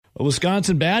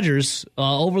Wisconsin Badgers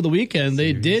over the weekend.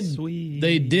 They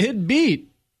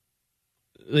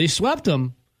swept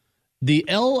them. The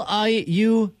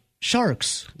LIU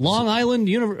Sharks, Long Island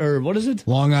what is it?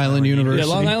 Long Island University.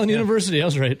 Yeah, Long Island University. I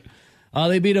was right.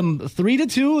 They beat them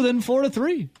 3-2, then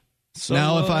 4-3. So,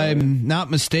 now, if I'm not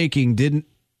mistaken, didn't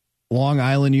Long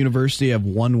Island University have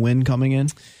one win coming in?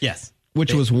 Yes.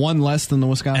 Which was one less than the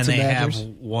Wisconsin Badgers? Badgers?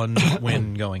 And they have one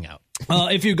win going out.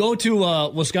 If you go to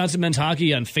Wisconsin Men's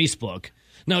Hockey on Facebook,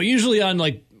 now usually on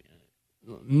like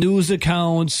news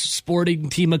accounts, sporting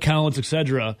team accounts,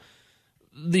 etc.,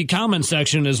 the comment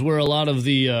section is where a lot of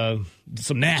the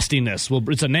some nastiness. Well,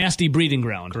 it's a nasty breeding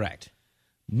ground. Correct.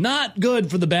 Not good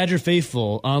for the Badger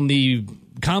faithful on the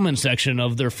comment section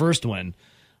of their first win.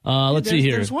 Let's see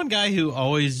here. There's one guy who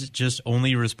always just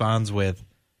only responds with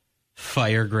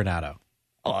 "Fire Granado."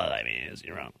 Oh, I mean, is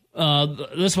he wrong?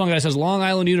 This one guy says Long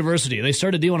Island University. They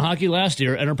started D1 hockey last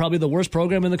year and are probably the worst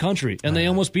program in the country, and they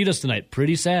almost beat us tonight.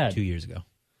 Pretty sad. 2 years ago.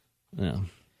 Yeah.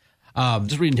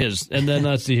 Just reading his, and then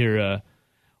let's see here.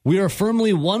 We are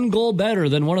firmly one goal better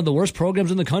than one of the worst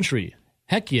programs in the country.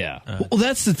 Heck yeah. Well,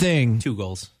 that's the thing. 2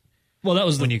 goals. Well, that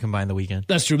was when you combine the weekend.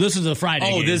 That's true. This is a Friday.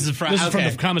 Oh, game. this is Friday. This is from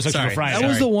the comment section for Friday. That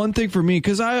was the one thing for me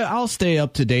because I'll stay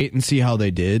up to date and see how they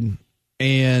did.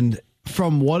 And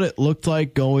from what it looked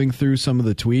like going through some of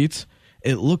the tweets,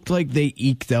 it looked like they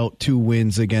eked out 2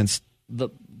 wins against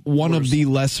one of the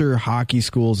lesser hockey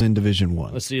schools in Division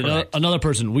I. Let's see. Another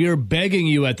person. We are begging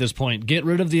you at this point. Get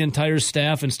rid of the entire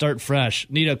staff and start fresh.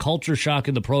 Need a culture shock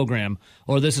in the program,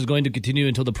 or this is going to continue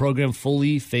until the program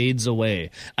fully fades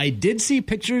away. I did see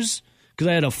pictures because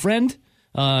I had a friend.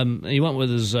 He went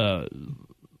with his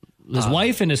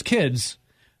wife and his kids.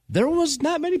 There was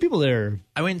not many people there.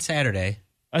 I went Saturday.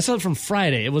 I saw it from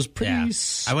Friday. It was pretty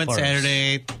sparse. I went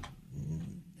Saturday.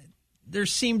 There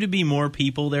seemed to be more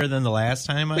people there than the last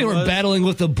time They were battling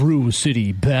with the Brew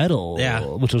City Battle,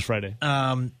 which was Friday.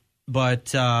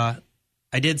 But I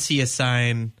did see a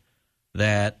sign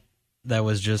that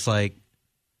was just like,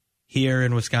 here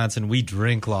in Wisconsin, we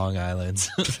drink Long Islands.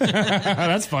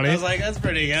 That's funny. I was like, that's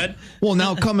pretty good. Well,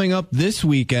 now coming up this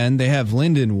weekend, they have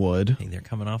Lindenwood. I think they're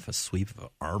coming off a sweep of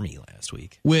Army last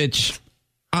week. Which,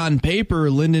 on paper,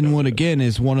 Lindenwood, again,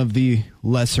 is one of the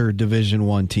lesser Division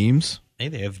I teams. Hey,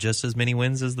 they have just as many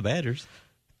wins as the Badgers.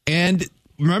 And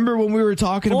remember when we were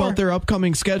talking about their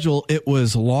upcoming schedule, it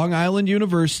was Long Island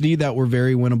University that were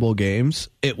very winnable games.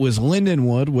 It was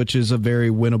Lindenwood, which is a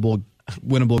very winnable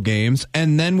games.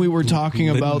 And then we were talking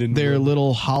about their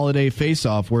little holiday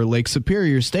face-off where Lake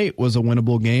Superior State was a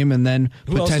winnable game. And then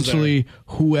potentially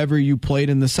whoever you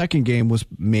played in the second game was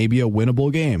maybe a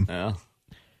winnable game. Yeah.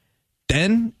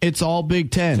 Then it's all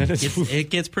Big Ten. It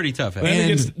gets pretty tough.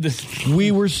 And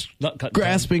we were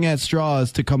grasping at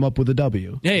straws to come up with a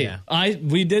W. Hey,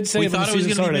 we did say we thought it was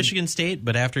going to be Michigan State,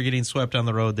 but after getting swept on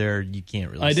the road there, you can't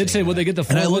really. I did say would they get the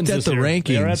 4 and I looked wins at the this year?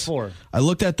 rankings. They're at 4. I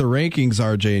looked at the rankings,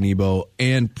 RJ and Ebo,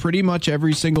 and pretty much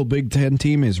every single Big Ten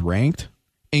team is ranked,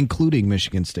 including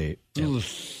Michigan State. Yeah.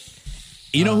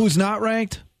 You know who's not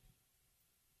ranked?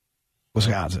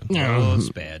 Wisconsin. Those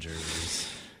Badgers.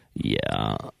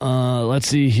 Yeah. Let's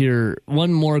see here.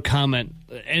 One more comment,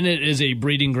 and it is a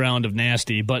breeding ground of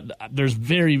nasty, but there's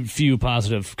very few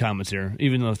positive comments here,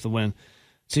 even though it's the win.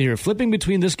 See here, flipping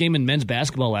between this game and men's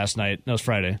basketball last night, that was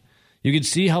Friday, you could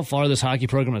see how far this hockey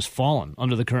program has fallen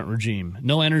under the current regime.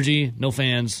 No energy, no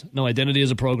fans, no identity as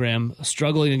a program,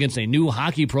 struggling against a new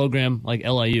hockey program like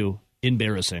LIU.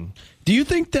 Embarrassing. Do you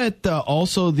think that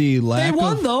also the lack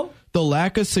the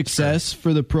lack of success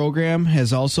for the program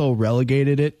has also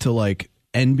relegated it to like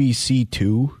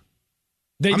NBC2?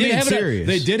 They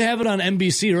did have it on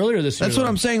NBC earlier this year. That's what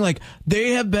I'm saying. Like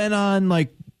they have been on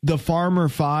like the Farmer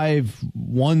 5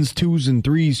 1s, 2s, and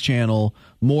 3s channel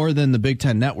more than the Big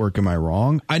Ten Network. Am I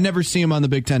wrong? I never see them on the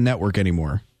Big Ten Network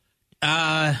anymore.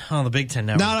 The Big Ten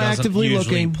Network not actively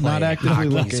looking. Not actively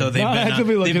looking. So they've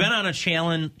been on a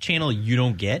channel you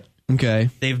don't get. Okay.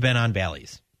 They've been on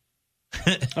Bally's.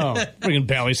 Freaking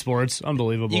Bally Sports.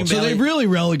 Unbelievable. So they really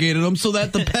relegated them so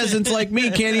that the peasants like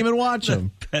me can't even watch them.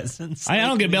 Peasants. I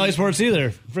don't get Bally Sports either.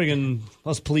 Friggin'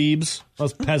 us plebes,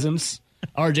 us peasants.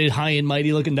 RJ high and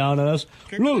mighty looking down at us.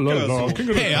 Hey,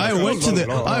 I went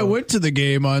to the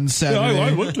game on Saturday. Yeah,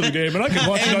 I went to the game and I can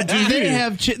watch it on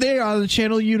TV. They're on the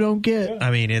channel you don't get. I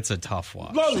mean, it's a tough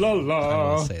watch. La, la, la.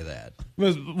 I will say that.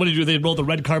 What did you do? They rolled the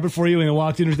red carpet for you and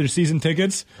walked in with their season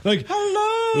tickets? Like,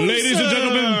 hello, ladies and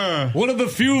gentlemen, one of the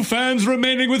few fans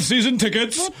remaining with season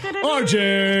tickets,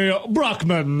 RJ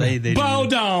Brockman. They bow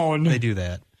down. They do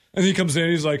that. And he comes in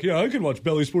and he's like, yeah, I can watch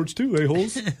Belly Sports too,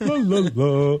 a-holes. La, la,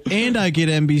 la. And I get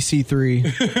NBC3.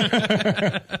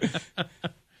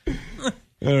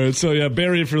 All right, so yeah,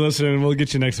 Barry, for listening, we'll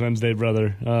get you next Wednesday,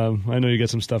 brother. I know you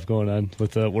got some stuff going on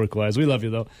with work-wise. We love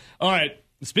you, though. All right,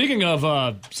 speaking of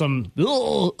a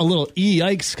little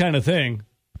yikes kind of thing,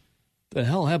 the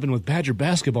hell happened with Badger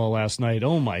basketball last night?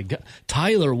 Oh, my God.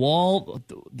 Tyler Wall,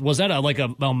 was that a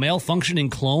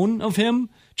malfunctioning clone of him?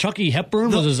 Chucky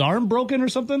Hepburn, was his arm broken or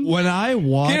something? When I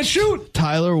watched Can't shoot.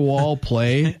 Tyler Wall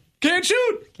play, Can't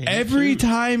shoot! every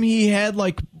time he had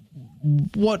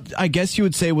what I guess you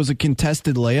would say was a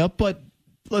contested layup, but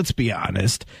let's be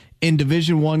honest. In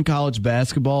Division I college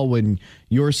basketball, when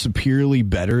you're superiorly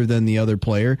better than the other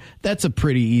player, that's a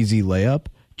pretty easy layup.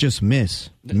 Just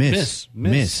miss.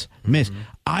 Mm-hmm.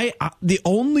 I the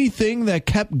only thing that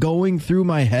kept going through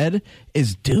my head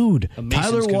is, dude,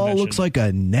 Tyler Wall looks like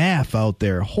a naff out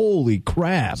there. Holy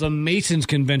crap. It's a Masons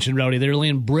convention, Rowdy. They're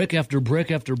laying brick after brick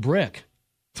after brick.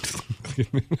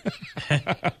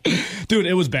 Dude,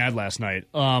 it was bad last night.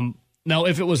 Now,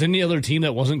 if it was any other team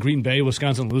that wasn't Green Bay,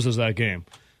 Wisconsin loses that game.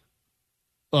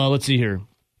 Let's see here.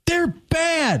 They're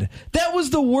bad. That was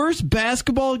the worst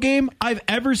basketball game I've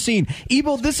ever seen.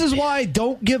 Ebo, this is why I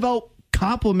don't give out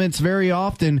compliments very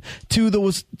often to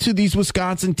these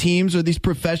Wisconsin teams or these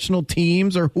professional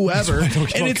teams or whoever.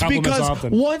 And it's because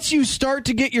once you start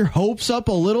to get your hopes up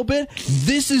a little bit,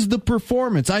 this is the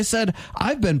performance. I said,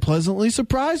 I've been pleasantly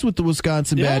surprised with the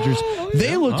Wisconsin Badgers.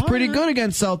 They looked pretty good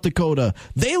against South Dakota.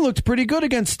 They looked pretty good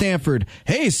against Stanford.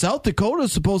 Hey, South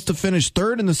Dakota's supposed to finish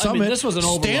third in the Summit. This was an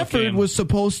Stanford game. was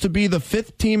supposed to be the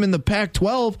 5th team in the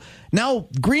Pac-12. Now,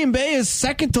 Green Bay is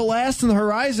second to last in the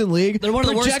Horizon League. They're one of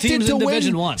the worst teams in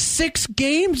Division I. 6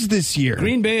 games this year.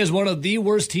 Green Bay is one of the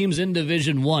worst teams in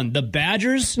Division I. The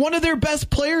Badgers, one of their best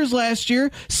players last year,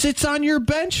 sits on your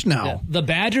bench now. Yeah, the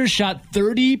Badgers shot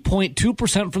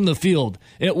 30.2% from the field.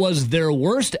 It was their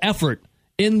worst effort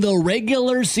in the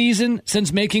regular season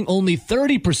since making only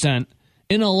 30%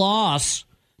 in a loss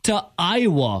to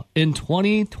Iowa in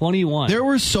 2021. There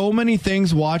were so many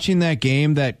things watching that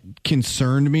game that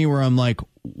concerned me where I'm like,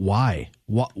 why?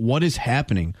 What is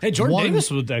happening? Hey, Jordan Davis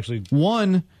was actually...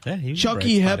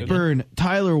 Chucky Hepburn,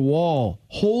 Tyler Wall,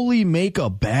 holy make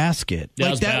a basket.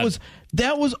 Yeah,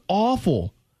 that was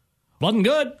awful. Wasn't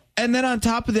good. And then on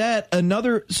top of that,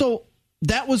 so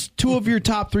that was 2 of your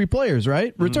top 3 players,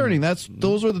 right? Returning.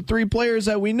 Those were the 3 players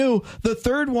that we knew. The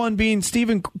third one being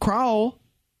Stephen Crowell.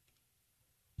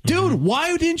 Dude,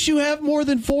 why didn't you have more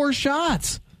than 4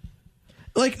 shots?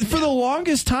 For the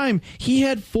longest time, he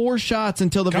had 4 shots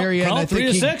until the very end. I think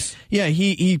 3 to 6? Yeah,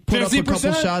 he put 50%? Up a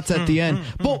couple shots at the end.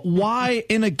 But why,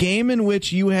 in a game in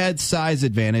which you had size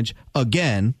advantage,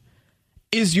 again,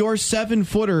 is your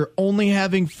 7-footer only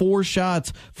having 4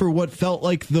 shots for what felt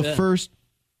like the first,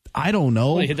 I don't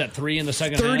know. Well, he hit that 3 in the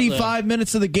second 35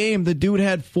 minutes of the game, the dude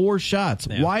had 4 shots.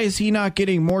 Yeah. Why is he not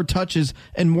getting more touches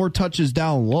and more touches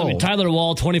down low? I mean, Tyler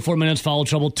Wall, 24 minutes, foul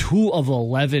trouble, 2 of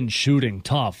 11 shooting.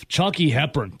 Tough. Chucky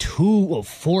Hepburn, 2 of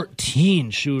 14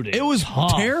 shooting. It was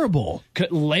tough. Terrible.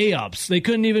 Layups. They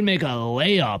couldn't even make a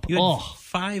layup. You had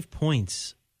 5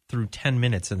 points through 10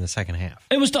 minutes in the second half.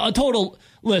 It was a total...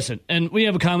 Listen, and we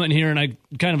have a comment here, and I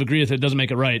kind of agree with it. It doesn't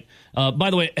make it right. By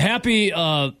the way,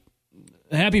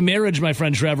 Happy marriage, my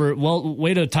friend Trevor. Well,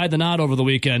 way to tie the knot over the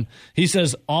weekend. He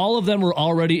says all of them were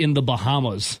already in the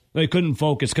Bahamas. They couldn't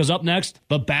focus because up next,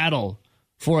 the battle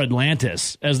for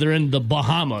Atlantis as they're in the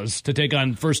Bahamas to take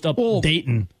on first up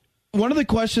Dayton. One of the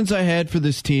questions I had for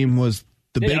this team was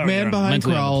the big man behind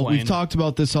Crowell. We've talked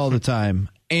about this all the time.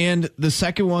 And the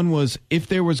second one was if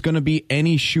there was going to be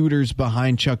any shooters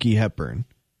behind Chucky Hepburn.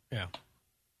 Yeah.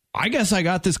 I guess I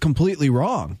got this completely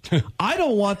wrong. I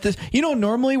don't want this.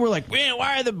 Normally we're like,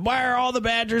 why are all the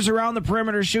Badgers around the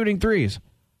perimeter shooting threes?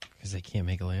 Because they can't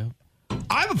make a layup.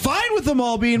 I'm fine with them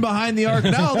all being behind the arc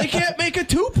now. They can't make a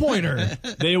 2-pointer.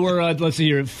 They were, let's see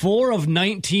here, 4 of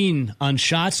 19 on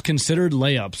shots considered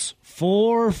layups.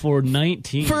 4 for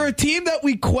 19. For a team that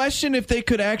we question if they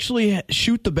could actually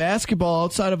shoot the basketball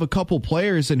outside of a couple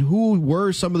players and who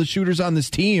were some of the shooters on this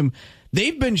team,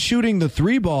 they've been shooting the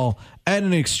 3-ball at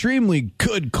an extremely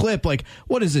good clip.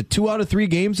 What is it? 2 out of 3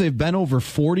 games they've been over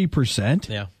 40%?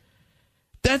 Yeah.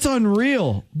 That's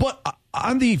unreal. But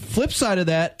on the flip side of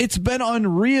that, it's been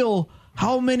unreal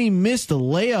how many missed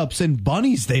layups and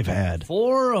bunnies they've had.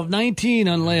 4 of 19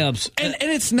 on layups. And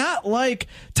it's not like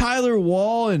Tyler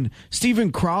Wall and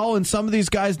Stephen Crowell and some of these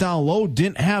guys down low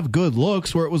didn't have good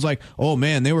looks where it was like, oh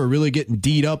man, they were really getting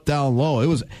D'd up down low. It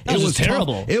was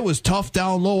terrible. Tough. It was tough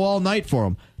down low all night for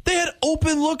them. They had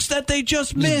open looks that they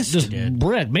just missed. Just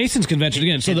brick. Mason's convention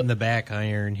again. Hitting the back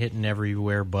iron, hitting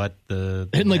everywhere but the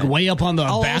hitting way up on the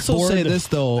backboard. I'll also say this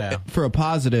though, for a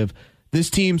positive. This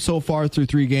team so far through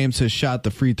 3 games has shot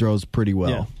the free throws pretty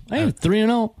well. Yeah. Hey,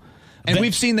 3-0. And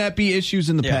we've seen that be issues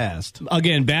in the past.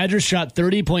 Again, Badgers shot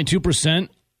 30.2%.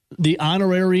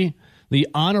 The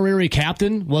honorary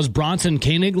captain was Bronson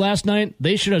Koenig last night.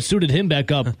 They should have suited him back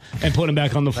up and put him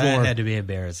back on the floor. That had to be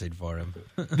embarrassing for him.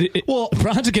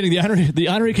 Bronson Koenig, the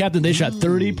honorary captain, they shot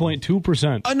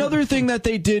 30.2%. Another thing that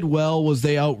they did well was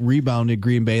they out-rebounded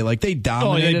Green Bay. Like, they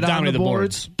dominated on the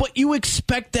boards. But you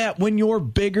expect that when you're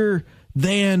bigger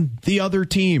than the other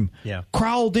team. Yeah.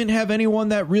 Crowell didn't have anyone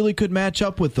that really could match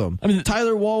up with them. I mean,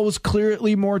 Tyler Wall was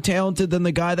clearly more talented than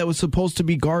the guy that was supposed to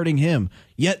be guarding him.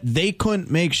 Yet they couldn't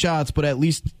make shots, but at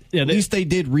least they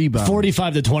did rebound.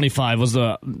 45-25 was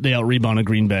they out-rebounded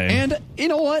Green Bay. And you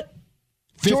know what?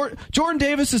 Jordan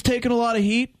Davis has taken a lot of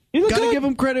heat. Got to give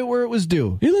him credit where it was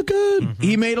due. He looked good. Mm-hmm.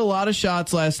 He made a lot of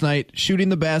shots last night. Shooting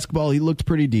the basketball, he looked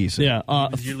pretty decent. Yeah.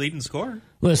 He's your leading scorer.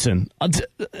 Listen,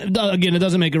 again, it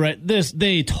doesn't make it right.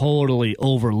 They totally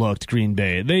overlooked Green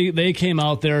Bay. They came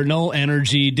out there, no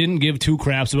energy, didn't give two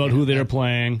craps about who they were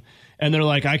playing. And they're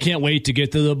like, I can't wait to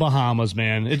get to the Bahamas,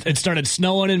 man. It started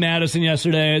snowing in Madison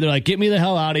yesterday. They're like, get me the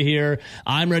hell out of here.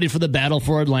 I'm ready for the battle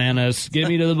for Atlantis. Get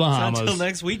me to the Bahamas. Until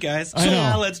next week, guys. I know.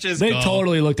 Yeah, let's just They go.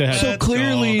 totally looked ahead. So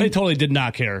clearly, they totally did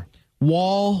not care.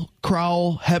 Wall,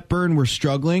 Crowell, Hepburn were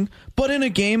struggling. But in a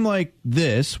game like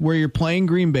this, where you're playing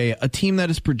Green Bay, a team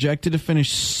that is projected to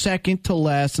finish second to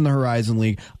last in the Horizon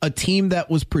League, a team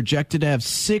that was projected to have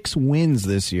 6 wins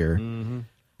this year,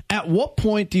 at what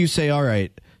point do you say, all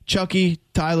right, Chucky,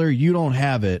 Tyler, you don't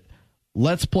have it.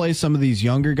 Let's play some of these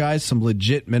younger guys some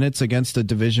legit minutes against a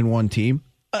Division I team.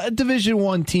 A Division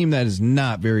I team that is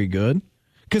not very good.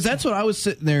 Because that's what I was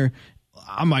sitting there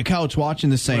on my couch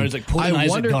watching this saying. Like,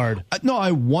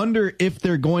 I wonder if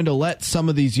they're going to let some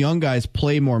of these young guys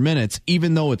play more minutes,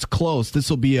 even though it's close. This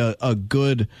will be a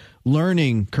good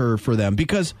learning curve for them.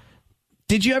 Because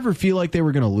did you ever feel like they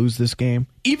were going to lose this game?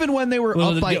 Even when they were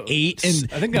up by 8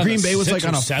 and I think Green Bay was like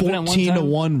on a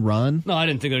 14-1 run? No, I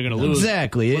didn't think they were going to lose.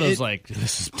 Exactly. It was like,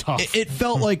 this is tough. It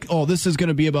felt like, this is going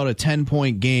to be about a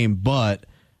 10-point game, but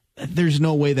there's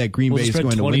no way that Green Bay is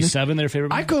going to win. 27 their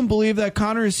favorite. I couldn't believe that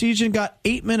Connor Essegian got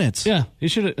 8 minutes. Yeah, he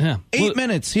should have. Yeah. 8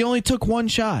 minutes. He only took 1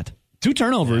 shot. 2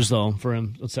 turnovers, though, for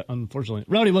him, unfortunately.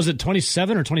 Rowdy, was it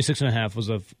 27 or 26.5 was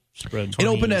a spread? It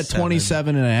opened at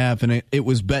 27.5, and it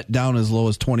was bet down as low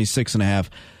as 26.5.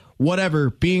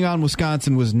 Whatever, being on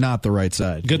Wisconsin was not the right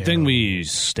side. Good thing we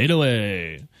stayed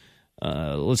away.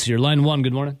 Let's see your line 1.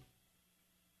 Good morning.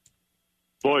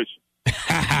 Boys.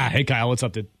 Hey, Kyle, what's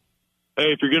up, dude?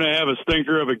 Hey, if you're going to have a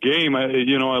stinker of a game, at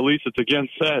least it's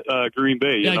against Green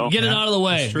Bay. Get it out of the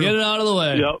way. Get it out of the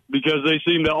way. Yep, because they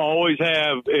seem to always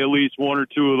have at least 1 or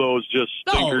 2 of those just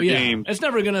stinker games. It's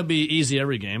never going to be easy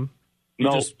every game.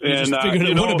 You just figured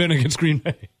it would have been against Green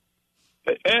Bay.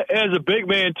 As a big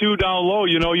man, too, down low,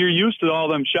 you're used to all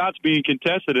them shots being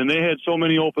contested, and they had so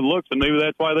many open looks, and maybe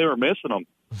that's why they were missing them.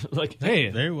 Hey,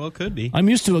 very well could be. I'm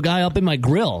used to a guy up in my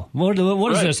grill. What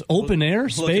is this? Open air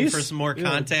space? Looking for some more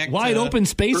contact. Wide open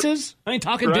spaces? I ain't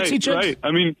talking Dixie chicks. Right.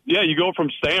 I mean, you go from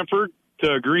Stanford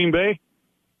to Green Bay.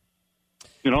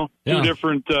 2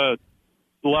 different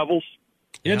levels.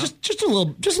 Yeah, just a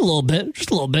little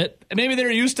bit. And maybe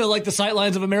they're used to like the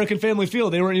sightlines of American Family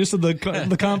Field. They weren't used to the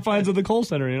confines of the Kohl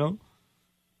Center. Man,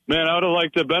 I would have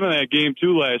liked to have been in that game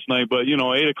too last night, but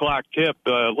 8:00 tip,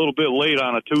 a little bit late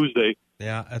on a Tuesday.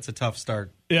 Yeah, that's a tough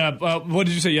start. Yeah, what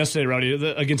did you say yesterday, Rowdy?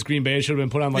 Against Green Bay, it should have been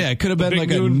put on it could have been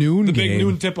like a noon the game. big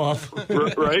noon tip-off.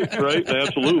 right,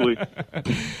 absolutely.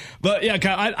 But yeah,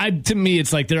 to me,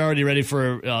 it's like they're already ready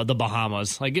for the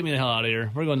Bahamas. Like, get me the hell out of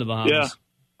here. We're going to the Bahamas.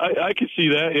 Yeah, I could see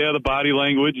that. Yeah, the body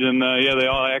language, and they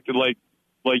all acted like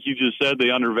you just said, they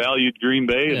undervalued Green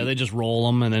Bay. Yeah, they just roll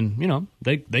them, and then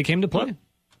they came to play.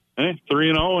 Hey,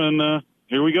 3-0, and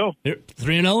here we go.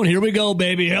 3-0, and here we go,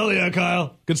 baby. Hell yeah,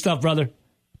 Kyle. Good stuff, brother.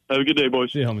 Have a good day,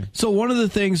 boys. See you, homie. So one of the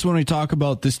things when we talk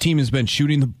about this team has been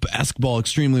shooting the basketball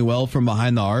extremely well from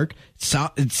behind the arc,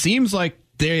 it seems like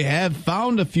they have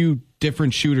found a few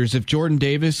different shooters. If Jordan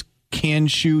Davis can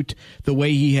shoot the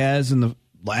way he has in the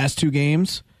last 2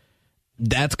 games,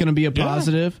 that's going to be a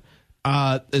positive.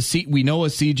 We know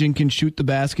Essegian can shoot the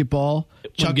basketball.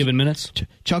 Given minutes.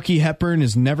 Chucky Hepburn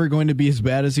is never going to be as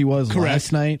bad as he was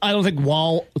last night. I don't think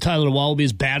Tyler Wall will be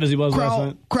as bad as he was last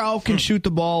night. Crowell can shoot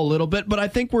the ball a little bit, but I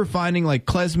think we're finding like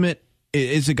Klesmit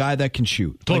is a guy that can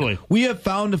shoot. Totally. We have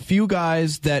found a few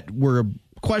guys that were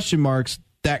question marks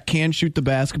that can shoot the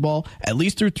basketball. At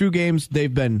least through 2 games,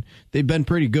 they've been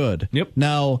pretty good. Yep.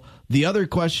 Now, the other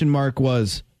question mark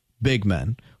was big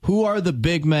men. Who are the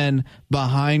big men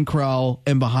behind Crowell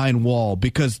and behind Wall?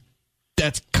 Because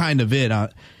that's kind of it.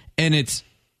 And it's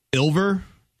Ilver,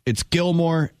 it's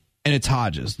Gilmore, and it's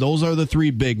Hodges. Those are the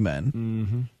 3 big men.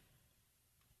 Mm-hmm.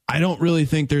 I don't really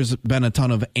think there's been a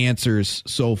ton of answers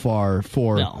so far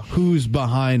for who's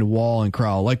behind Wall and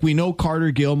Crowell. Like, we know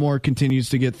Carter Gilmore continues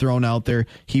to get thrown out there.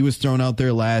 He was thrown out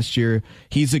there last year.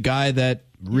 He's a guy that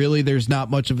really there's not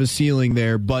much of a ceiling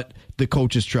there, but the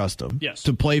coaches trust him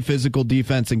to play physical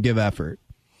defense and give effort.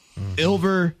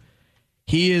 Ilver,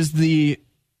 he is the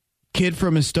kid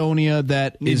from Estonia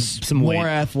that is more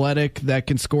athletic, that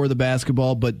can score the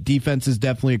basketball, but defense is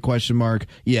definitely a question mark.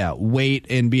 Yeah, weight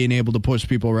and being able to push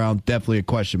people around, definitely a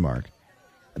question mark.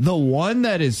 The one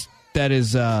that is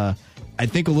I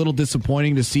think a little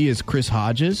disappointing to see is Chris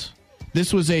Hodges.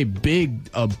 This was a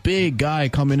big guy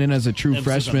coming in as a true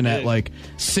freshman at like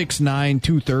 6'9",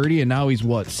 230, and now he's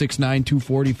 6'9",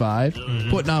 245,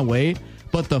 putting on weight.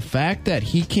 But the fact that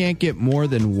he can't get more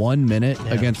than 1 minute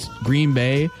against Green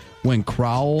Bay when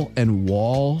Crowell and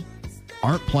Wall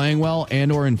aren't playing well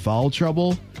and or in foul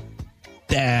trouble,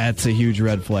 that's a huge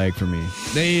red flag for me.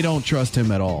 They don't trust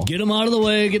him at all. Get him out of the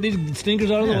way. Get these stinkers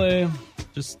out of the way.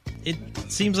 Just, it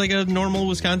seems like a normal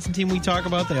Wisconsin team we talk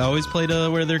about. They always play to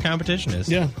where their competition is.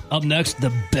 Yeah. Up next,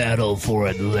 the battle for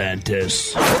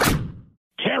Atlantis.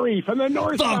 Terry from the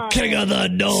North Side. The king of the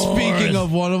North. Speaking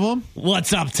of one of them.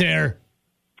 What's up, Ter?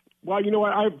 Well, you know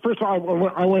what? First of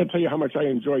all, I want to tell you how much I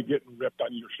enjoy getting ripped on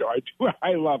your show. I do.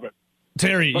 I love it.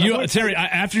 Terry,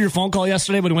 after your phone call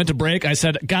yesterday when we went to break, I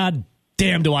said, God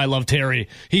damn, do I love Terry.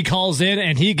 He calls in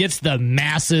and he gets the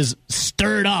masses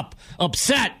stirred up,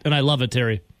 upset, and I love it,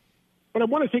 Terry. But I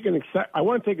want to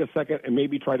take a second and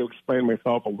maybe try to explain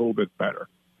myself a little bit better.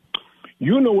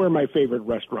 You know where my favorite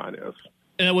restaurant is.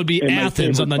 And it would be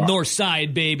Athens on the north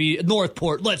side, baby.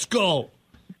 Northport, let's go.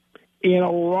 And a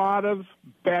lot of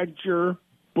Badger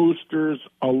boosters,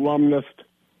 alumnus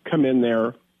come in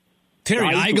there.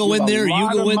 Terry, I go in there,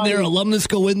 you go in there, alumnus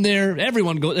go in there,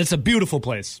 everyone go. It's a beautiful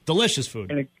place. Delicious food.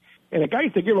 And the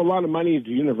guys that give a lot of money to the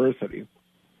university.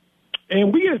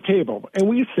 And we get a table, and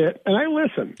we sit, and I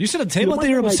listen. You sit at a table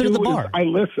there or sit at the bar? I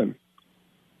listen.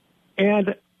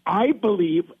 And I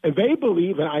believe, and they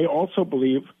believe, and I also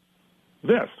believe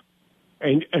this.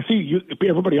 And see,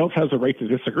 everybody else has a right to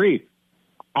disagree.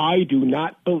 I do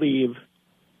not believe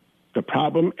the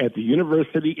problem at the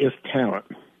university is talent.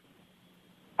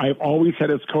 I've always said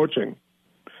it's coaching.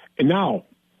 And now,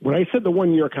 when I said the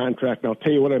 1-year contract, and I'll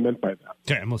tell you what I meant by that.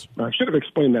 Okay, I should have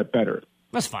explained that better.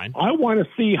 That's fine. I want to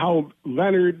see how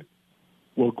Leonard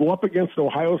will go up against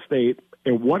Ohio State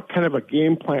and what kind of a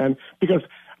game plan, because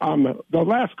the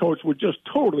last coach would just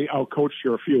totally outcoach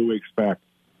you a few weeks back.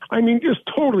 I mean, just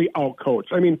totally outcoach.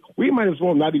 I mean, we might as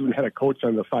well not even had a coach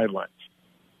on the sidelines.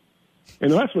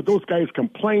 And that's what those guys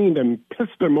complained and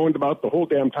pissed and moaned about the whole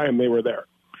damn time they were there.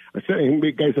 I said,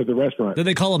 the guys at the restaurant. Did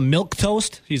they call him milk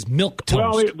toast? He's milk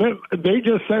toast. Well, they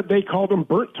just said they called him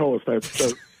burnt toast,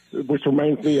 which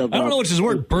reminds me of... I don't know which is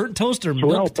word, burnt toast or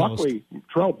milk toast.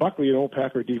 Terrell Buckley, an old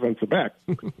Packer defensive back.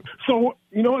 So,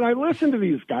 and I listen to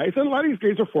these guys, and a lot of these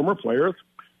guys are former players.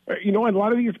 And a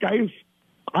lot of these guys,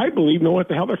 I believe, know what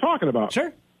the hell they're talking about.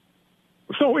 Sure.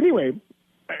 So anyway,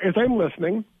 as I'm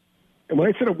listening, and when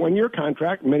I said a 1-year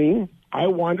contract, meaning I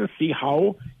wanted to see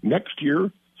how next year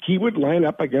he would line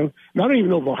up against. I don't even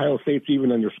know if Ohio State's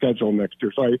even on their schedule next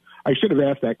year, so I should have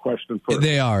asked that question first.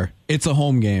 They are. It's a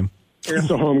home game. It's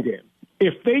a home game.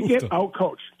 If they get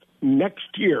outcoached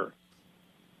next year,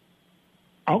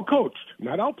 outcoached,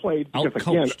 not outplayed, because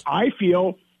again, I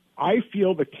feel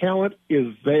the talent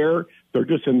is there. They're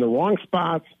just in the wrong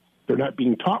spots. They're not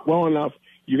being taught well enough.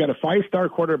 You got a 5-star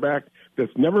quarterback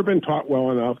that's never been taught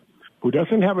well enough, who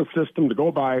doesn't have a system to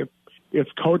go by. It's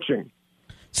coaching.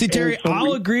 See, Terry,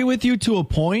 I'll agree with you to a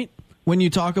point when you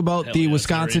talk about the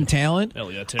Wisconsin talent.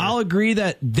 I'll agree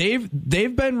that they've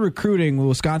been recruiting the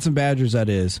Wisconsin Badgers, that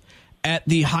is, at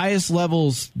the highest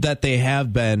levels that they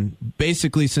have been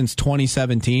basically since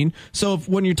 2017. So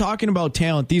when you're talking about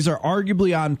talent, these are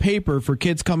arguably on paper for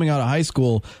kids coming out of high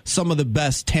school, some of the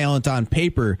best talent on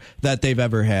paper that they've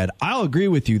ever had. I'll agree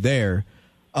with you there.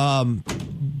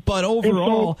 But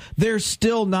overall, they're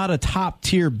still not a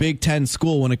top-tier Big Ten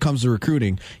school when it comes to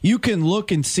recruiting. You can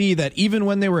look and see that even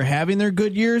when they were having their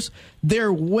good years,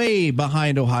 they're way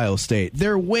behind Ohio State.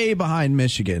 They're way behind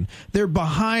Michigan. They're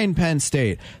behind Penn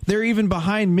State. They're even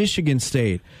behind Michigan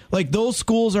State. Like, those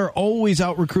schools are always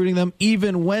out-recruiting them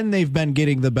even when they've been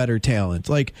getting the better talent.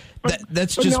 Like,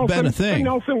 that's just Nelson, been a thing.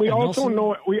 Nelson, we also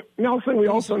know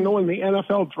in the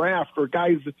NFL draft for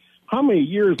guys – how many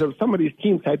years have some of these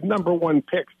teams had number 1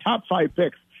 picks, top 5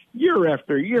 picks, year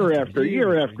after year after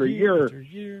year after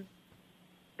year,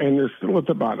 and they're still at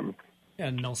the bottom?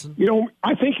 Yeah, Nelson.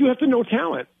 I think you have to know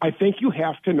talent. I think you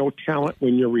have to know talent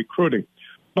when you're recruiting.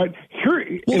 But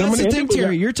here, Well, and I'm that's the gonna thing, end it with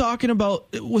Terry. that. You're talking about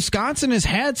Wisconsin has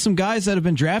had some guys that have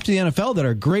been drafted in the NFL that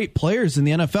are great players in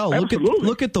the NFL. Absolutely.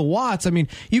 Look at the Watts. I mean,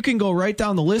 you can go right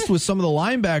down the list with some of the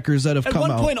linebackers that have At come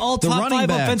one out. point, all the top running 5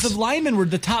 backs. offensive linemen were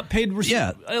the top paid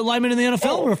linemen in the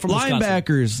NFL were from Wisconsin.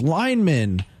 Linebackers,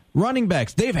 linemen, running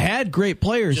backs. They've had great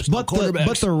players, Just no but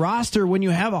quarterbacks. the roster, when you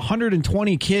have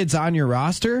 120 kids on your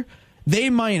roster,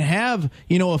 they might have,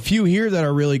 a few here that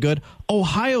are really good.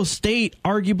 Ohio State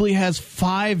arguably has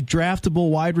 5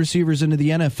 draftable wide receivers into the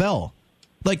NFL.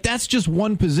 Like, that's just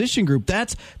one position group.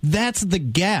 That's the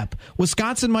gap.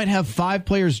 Wisconsin might have 5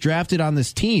 players drafted on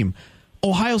this team.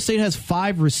 Ohio State has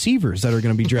 5 receivers that are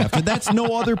going to be drafted. That's no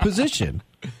other position.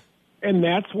 And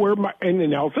that's where and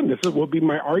Nelson, this will be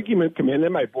my argument. Come in,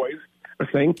 and my boys are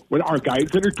saying, when our guys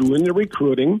that are doing the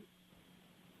recruiting,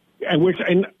 and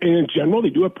in general they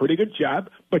do a pretty good job,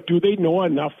 but do they know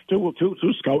enough to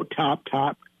scout top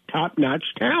notch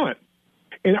talent?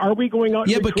 And are we going out?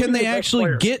 Yeah, and but can recruiting they the best actually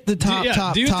players? get the top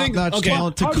notch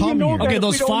talent to How do you come know here? that? Okay, We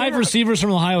those don't 5 know. receivers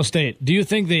from Ohio State, do you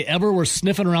think they ever were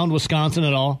sniffing around Wisconsin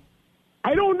at all?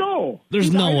 I don't know.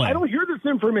 There's no way. I don't hear this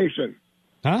information.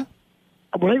 Huh?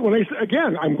 When I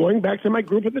again, I'm going back to my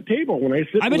group at the table. When I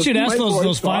sit, I bet you'd ask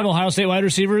those 5 Ohio. Ohio State wide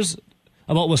receivers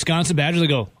about Wisconsin Badgers. They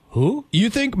go, who? You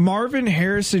think Marvin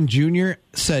Harrison Jr.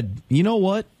 said, you know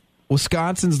what?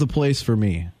 Wisconsin's the place for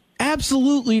me.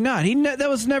 Absolutely not. That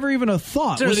was never even a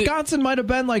thought. Sir, Wisconsin might have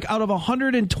been like out of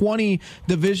 120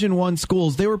 Division I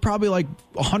schools, they were probably like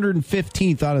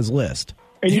 115th on his list.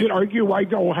 And you could argue why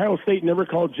Ohio State never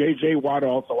called J.J. Watt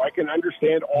also. I can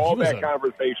understand all that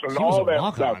conversation and all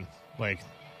that stuff. Like,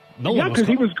 no Yeah, one was because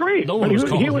he call- was great. No but one he was was,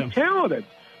 calling he was him. talented.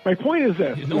 My point is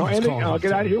this. No one's and calling I'll him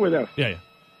get out of here with this. Yeah.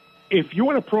 If you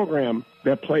want a program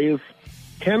that plays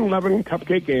 10, 11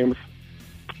 cupcake games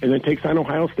and then takes on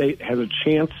Ohio State, has a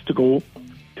chance to go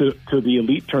to the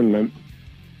elite tournament,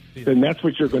 then that's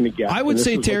what you're going to get. I would And this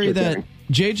say, is what Terry, you're that getting.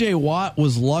 J.J. Watt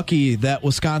was lucky that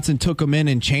Wisconsin took him in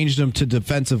and changed him to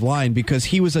defensive line because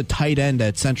he was a tight end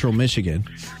at Central Michigan.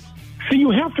 See, you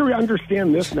have to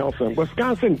understand this, Nelson.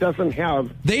 Wisconsin doesn't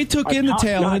have. They took a in the top-notch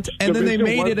talent, and then they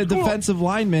Division made I it a school. defensive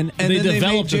lineman, and They then they made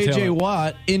developed the J.J. talent.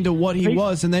 Watt into what he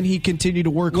was, and then he continued to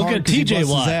work Look hard at because he T.J.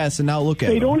 bust Watt. his ass, and now look at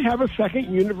They him. don't have a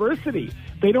second university.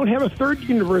 They don't have a third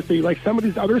university like some of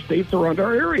these other states around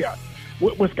our area.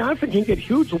 Wisconsin can get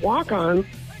huge walk-ons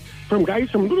from guys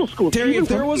from little schools. Terry, even if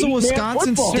there from was a 8-man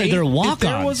Wisconsin football. state, They're if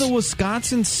there was walk-ons. a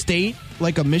Wisconsin state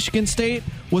like a Michigan state,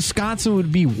 Wisconsin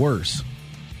would be worse.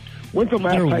 When's the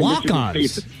last They're time Michigan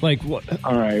walk-ons. State? Like, what?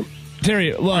 All right.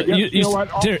 Terry, well, guess- you you know what?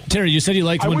 Terry, you said you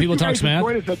liked I when wish people you talk guys would smack.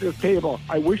 join us at this table.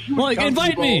 I wish you would Well, come invite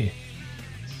people. me.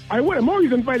 I would. I'm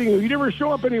always inviting you. You never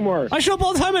show up anymore. I show up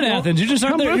all the time in Well, Athens. You just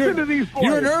aren't come there. listen to these boys.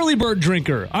 You're an early bird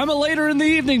drinker. I'm a later in the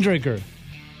evening drinker.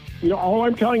 You know, all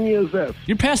I'm telling you is this.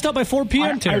 You're passed out by 4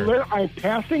 p.m., Terry. I'm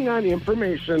passing on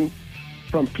information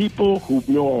from people who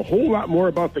know a whole lot more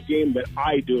about the game than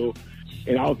I do,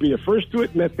 and I'll be the first to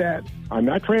admit that. I'm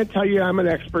not trying to tell you I'm an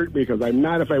expert because I'm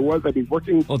not. If I was, I'd be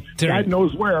working Well, Terry- God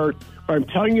knows where. But I'm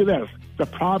telling you this. The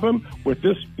problem with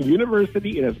this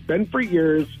university, it has been for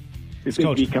years, is they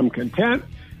Coach. become content,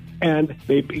 and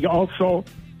they also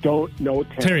don't know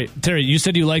talent. Terry, you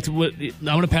said you liked what. I'm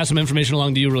going to pass some information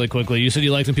along to you really quickly. You said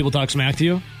you liked when people talk smack to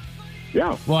you?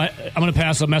 Yeah. Well, I'm going to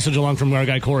pass a message along from our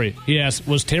guy, Corey. He asked,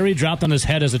 was Terry dropped on his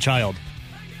head as a child?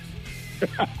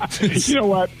 You know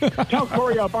what? Tell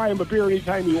Corey I'll buy him a beer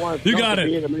anytime he wants. You Tell got him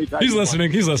to it. be him anytime He's he wants.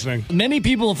 listening. He's listening. Many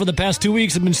people for the past 2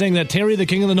 weeks have been saying that Terry, the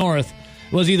King of the North,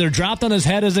 was either dropped on his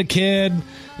head as a kid,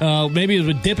 maybe he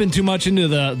was dipping too much into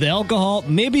the alcohol,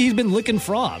 maybe he's been licking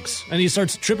frogs, and he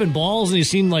starts tripping balls, and he's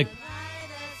seen like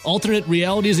alternate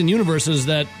realities and universes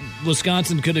that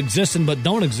Wisconsin could exist in but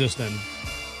don't exist in.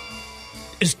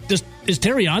 Is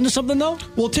Terry on to something, though?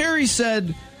 Well, Terry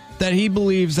said that he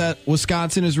believes that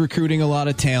Wisconsin is recruiting a lot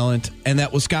of talent and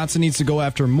that Wisconsin needs to go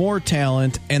after more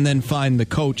talent and then find the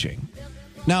coaching.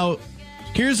 Now,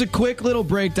 here's a quick little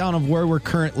breakdown of where we're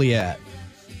currently at.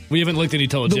 We haven't licked any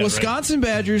toads The yet, Wisconsin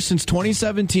Badgers since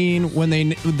 2017, when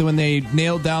they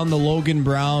nailed down the Logan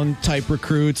Brown type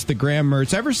recruits, the Graham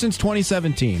Mertz, ever since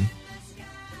 2017,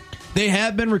 they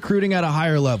have been recruiting at a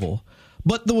higher level.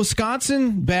 But the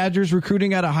Wisconsin Badgers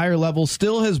recruiting at a higher level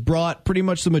still has brought pretty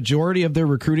much the majority of their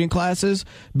recruiting classes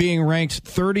being ranked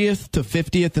 30th to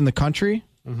 50th in the country.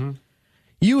 Mm-hmm.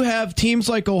 You have teams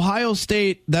like Ohio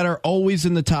State that are always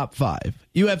in the top 5.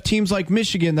 You have teams like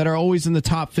Michigan that are always in the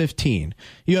top 15.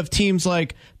 You have teams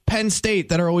like Penn State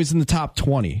that are always in the top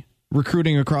 20.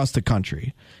 recruiting across the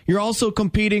country. You're also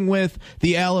competing with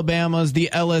the Alabamas, the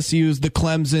LSUs, the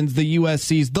Clemsons, the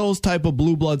USCs, those type of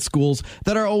blue blood schools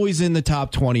that are always in the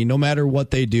top 20, no matter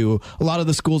what they do. A lot of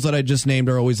the schools that I just named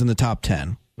are always in the top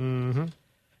 10. Mm-hmm.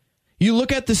 You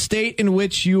look at the state in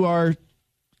which you are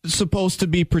supposed to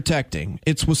be protecting.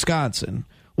 It's Wisconsin.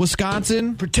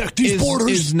 Wisconsin Protect these borders.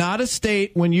 is not a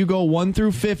state when you go 1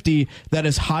 through 50 that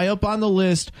is high up on the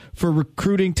list for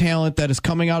recruiting talent that is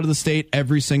coming out of the state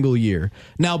every single year.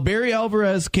 Now, Barry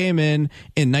Alvarez came in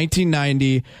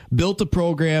 1990, built a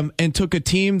program, and took a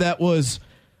team that was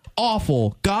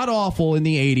awful, god-awful in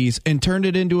the 80s, and turned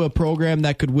it into a program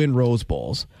that could win Rose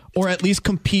Bowls, or at least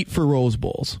compete for Rose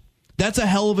Bowls. That's a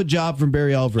hell of a job from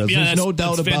Barry Alvarez. Yeah, There's no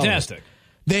doubt about fantastic. it.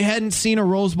 They hadn't seen a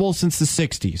Rose Bowl since the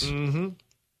 60s. Mm-hmm.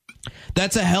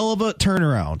 That's a hell of a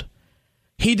turnaround.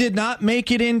 He did not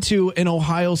make it into an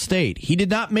Ohio State. He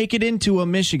did not make it into a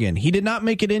Michigan. He did not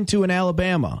make it into an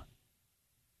Alabama.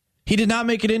 He did not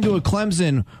make it into a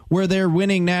Clemson where they're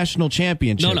winning national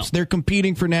championships. No. They're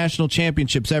competing for national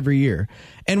championships every year.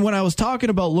 And when I was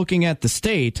talking about looking at the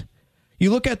state,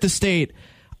 you look at the state,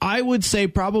 I would say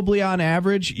probably on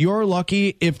average, you're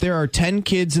lucky if there are 10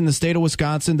 kids in the state of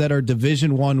Wisconsin that are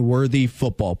Division I worthy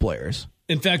football players.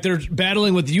 In fact, they're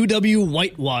battling with UW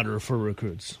Whitewater for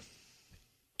recruits.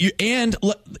 And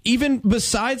even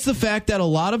besides the fact that a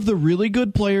lot of the really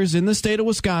good players in the state of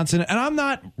Wisconsin, and I'm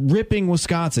not ripping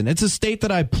Wisconsin, it's a state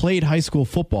that I played high school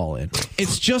football in.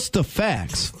 It's just the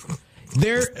facts.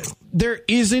 There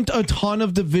isn't a ton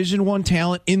of Division I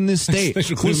talent in this state.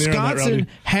 Wisconsin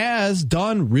has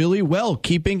done really well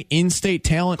keeping in-state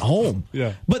talent home.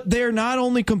 Yeah. But they're not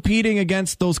only competing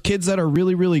against those kids that are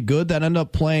really, really good that end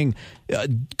up playing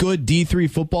good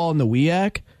D3 football in the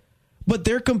WIAC, but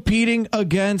they're competing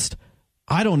against,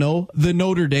 I don't know, the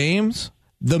Notre Dames,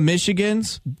 the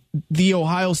Michigans, the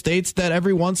Ohio States that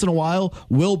every once in a while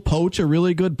will poach a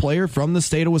really good player from the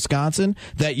state of Wisconsin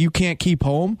that you can't keep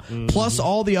home, plus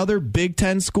all the other Big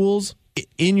Ten schools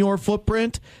in your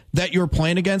footprint that you're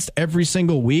playing against every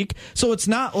single week. So it's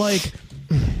not like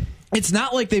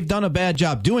they've done a bad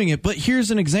job doing it, but here's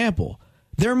an example.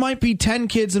 There might be 10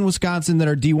 kids in Wisconsin that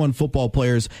are D1 football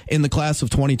players in the class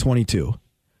of 2022.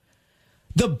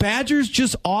 The Badgers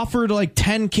just offered like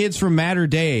 10 kids from Mater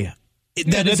Dei.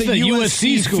 That is a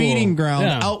USC school. feeding ground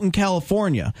Yeah. out in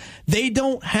California. They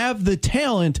don't have the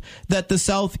talent that the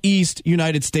Southeast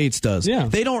United States does. Yeah.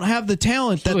 They don't have the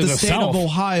talent that Really the the state South. of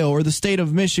Ohio or the state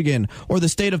of Michigan or the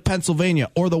state of Pennsylvania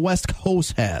or the West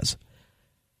Coast has.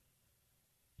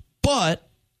 But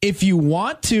if you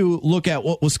want to look at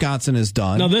what Wisconsin has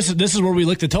done, No, this is where we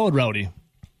lick the toad, Rowdy.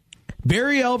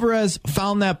 Barry Alvarez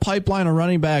found that pipeline of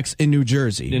running backs in New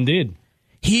Jersey. Indeed.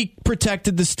 He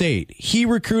protected the state. He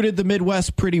recruited the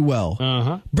Midwest pretty well.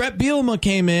 Uh-huh. Brett Bielema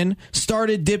came in,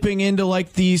 started dipping into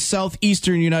like the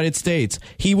southeastern United States.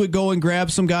 He would go and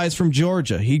grab some guys from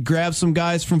Georgia. He'd grab some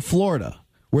guys from Florida,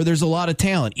 where there's a lot of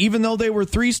talent. Even though they were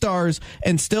 3 stars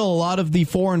and still a lot of the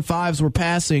 4 and 5s were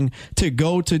passing to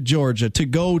go to Georgia, to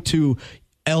go to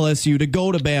LSU, to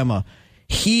go to Bama.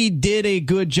 He did a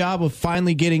good job of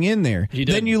finally getting in there.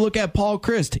 Then you look at Paul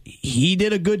Christ. He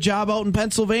did a good job out in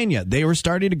Pennsylvania. They were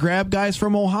starting to grab guys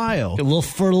from Ohio. A little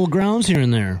fertile grounds here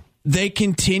and there. They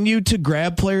continued to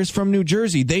grab players from New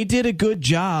Jersey. They did a good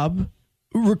job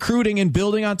recruiting and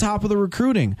building on top of the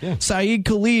recruiting. Yeah. Saeed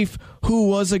Khalif, who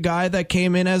was a guy that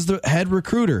came in as the head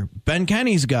recruiter, Ben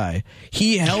Kenny's guy,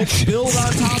 he helped build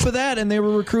on top of that, and they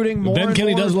were recruiting more and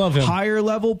Kenny more does love him. higher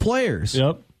level players.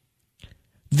 Yep.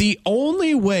 The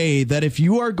only way that if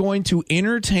you are going to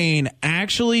entertain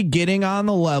actually getting on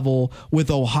the level with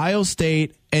Ohio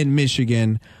State and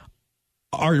Michigan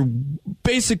are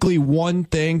basically one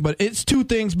thing, but it's 2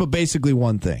 things, but basically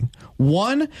one thing.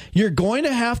 One, you're going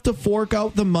to have to fork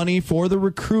out the money for the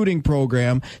recruiting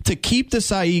program to keep the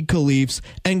Saeed Khalifs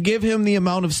and give him the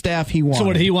amount of staff he wanted. So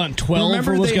what, he want 12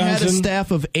 Remember for Wisconsin? They had a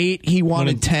staff of 8. He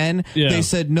wanted 10. Yeah. They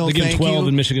said no, they gave thank 12 you.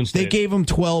 in Michigan State. They gave him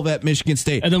 12 at Michigan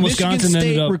State. And then Michigan Wisconsin State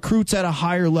ended up recruits at a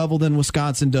higher level than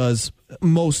Wisconsin does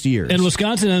most years. And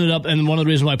Wisconsin ended up, and one of the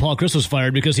reasons why Paul Chryst was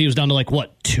fired, because he was down to like,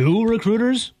 what, 2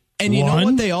 recruiters? And you know 1?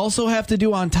 what they also have to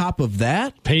do on top of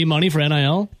that? Pay money for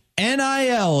NIL?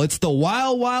 NIL. It's the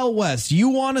wild, wild west. You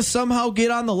want to somehow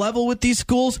get on the level with these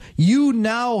schools? You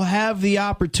now have the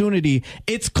opportunity.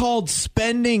 It's called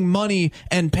spending money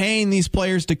and paying these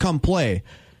players to come play.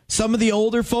 Some of the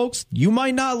older folks, you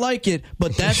might not like it,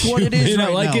 but that's what it is You may not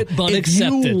right like now. it, but if accept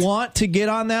you it. want to get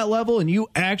on that level and you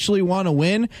actually want to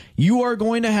win, you are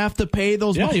going to have to pay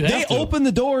those. Yeah, you they have to. open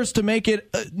the doors to make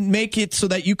it so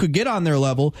that you could get on their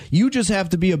level. You just have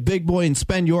to be a big boy and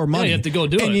spend your money. you have to go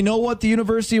do and it. you know what the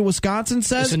University of Wisconsin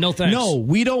says? They said, "No, thanks." No,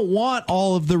 we don't want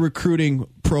all of the recruiting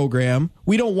program.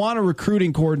 We don't want a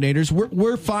recruiting coordinators.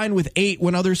 We're fine with 8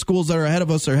 when other schools that are ahead of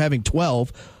us are having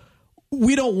 12.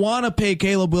 We don't want to pay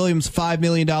Caleb Williams $5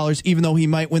 million, even though he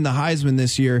might win the Heisman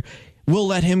this year. We'll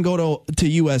let him go to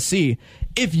USC.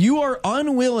 If you are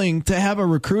unwilling to have a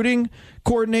recruiting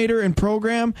coordinator and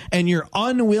program and you're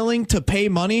unwilling to pay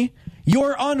money,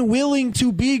 you're unwilling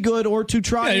to be good or to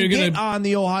try and get on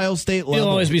the Ohio State level. You'll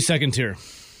always be second tier.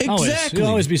 Exactly. You'll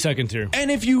always be second tier. And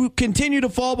if you continue to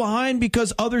fall behind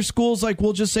because other schools, like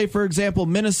we'll just say, for example,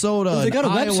 Minnesota, They got a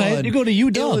Iowa, website. and You go to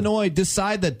UW. Illinois,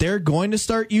 decide that they're going to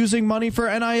start using money for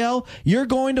NIL, you're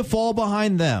going to fall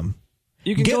behind them.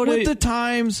 You can Get go to with the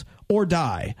times or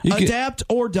die. can- Adapt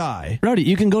or die. Rowdy,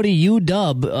 you can go to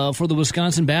UW for the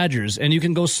Wisconsin Badgers, and you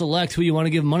can go select who you want to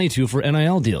give money to for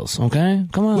NIL deals. Okay,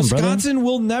 come on, brother. Wisconsin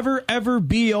will never, ever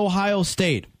be Ohio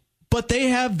State. But they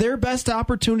have their best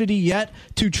opportunity yet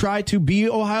to try to be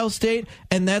Ohio State,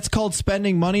 and that's called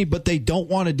spending money, but they don't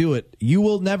want to do it. You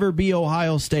will never be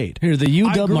Ohio State. Here, the UW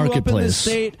I grew up in marketplace. this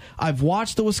state. I've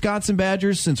watched the Wisconsin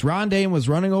Badgers since Ron Dayne was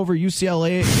running over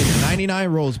UCLA in the 99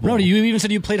 Rose Bowl. Rowdy, you even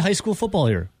said you played high school football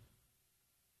here.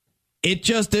 It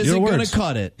just isn't going to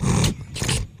cut it.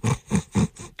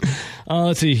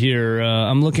 Let's see here.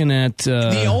 I'm looking at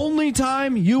The only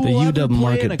time you will ever UW play in a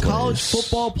marketplace. college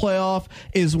football playoff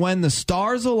is when the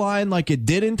stars align like it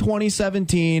did in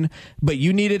 2017, but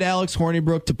you needed Alex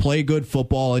Hornibrook to play good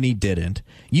football, and he didn't.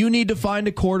 You need to find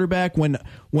a quarterback when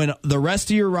the rest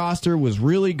of your roster was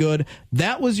really good.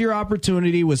 That was your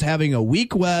opportunity, was having a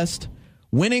weak West,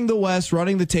 winning the West,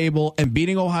 running the table, and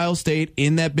beating Ohio State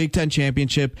in that Big Ten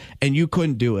championship, and you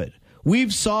couldn't do it.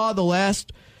 We've saw the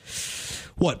last...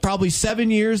 probably 7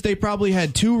 years, they probably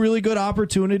had 2 really good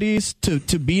opportunities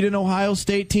to beat an Ohio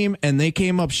State team, and they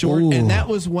came up short. Ooh. And that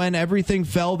was when everything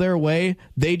fell their way.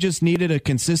 They just needed a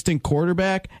consistent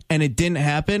quarterback, and it didn't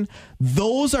happen.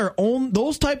 Those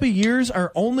type of years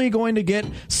are only going to get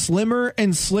slimmer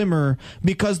and slimmer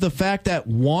because the fact that,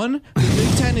 one, the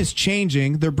Big Ten is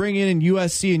changing. They're bringing in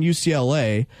USC and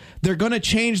UCLA. They're going to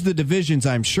change the divisions,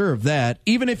 I'm sure of that.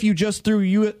 Even if you just threw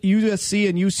USC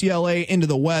and UCLA into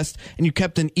the West and you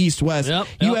kept an East-West,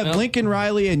 you have Lincoln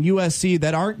Riley and USC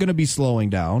that aren't going to be slowing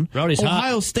down. Rowdy's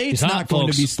Ohio hot. State's He's not hot, going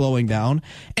folks. to be slowing down.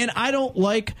 And I don't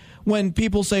like when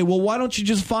people say, well, why don't you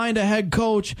just find a head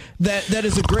coach that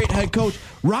is a great head coach?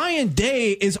 Ryan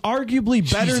Day is arguably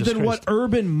better Jesus than what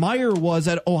Urban Meyer was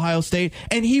at Ohio State,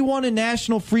 and he won a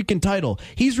national freaking title.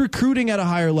 He's recruiting at a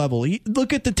higher level.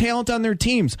 Look at the talent on their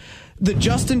teams. The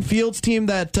Justin Fields team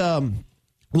that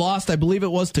lost, I believe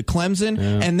it was, to Clemson,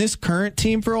 and this current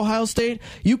team for Ohio State,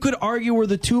 you could argue were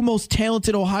the 2 most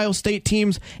talented Ohio State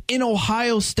teams in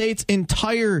Ohio State's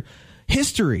entire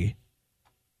history.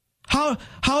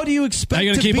 How do you expect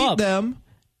to keep beat up? them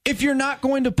if you're not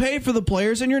going to pay for the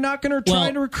players and you're not going to try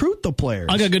to recruit the players?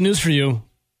 I got good news for you.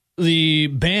 The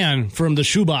ban from the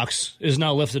shoebox is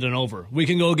now lifted and over. We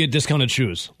can go get discounted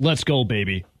shoes. Let's go,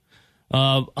 baby.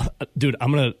 Dude,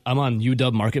 I'm on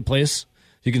UW Marketplace.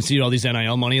 You can see all these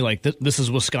NIL money. Like this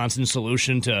is Wisconsin's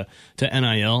solution to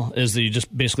NIL is that you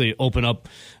just basically open up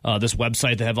this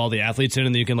website to have all the athletes in,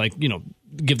 and then you can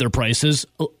give their prices.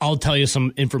 I'll tell you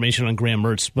some information on Graham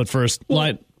Mertz, but first,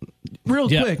 quick.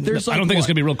 There's I don't think it's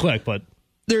gonna be real quick, but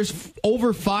there's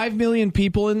over 5 million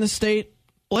people in the state.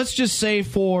 Let's just say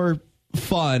for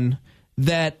fun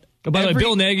that. By the way,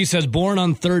 Bill Nagy says born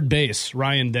on third base,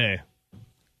 Ryan Day.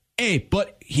 Hey,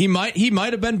 but he might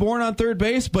have been born on third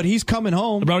base, but he's coming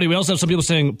home. Rowdy, we also have some people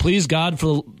saying, please God,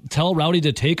 tell Rowdy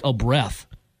to take a breath.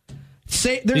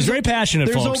 He's very passionate,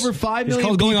 there's folks. Over 5 million He's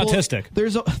called going people, autistic.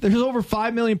 There's over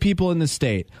 5 million people in the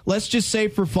state. Let's just say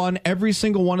for fun, every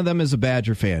single one of them is a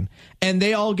Badger fan. And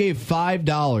they all gave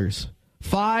 $5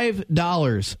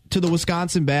 to the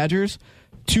Wisconsin Badgers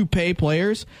to pay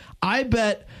players. I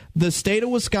bet the state of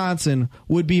Wisconsin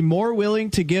would be more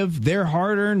willing to give their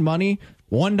hard-earned money,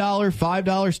 $1, $5,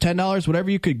 $10, whatever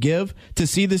you could give to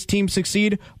see this team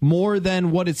succeed, more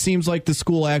than what it seems like the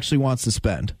school actually wants to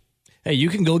spend. Hey, you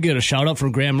can go get a shout out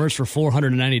from Graham Mertz for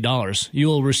 $490. You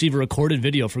will receive a recorded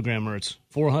video for Graham Mertz.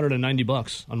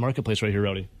 $490 on Marketplace right here,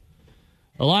 Rowdy.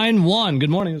 Line 1. Good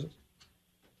morning.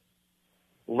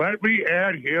 Let me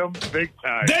add him big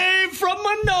time. Dave from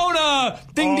Monona.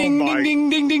 Ding, Oh, ding, my ding, ding,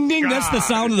 ding, ding, ding. That's the God.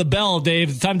 sound of the bell, Dave.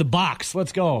 It's time to box.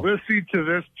 Let's go. Listening to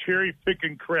this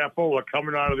cherry-picking crapola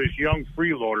coming out of this young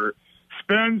freeloader.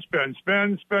 Spend,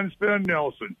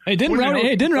 Nelson. Hey, didn't When the Rowdy? hell Hey,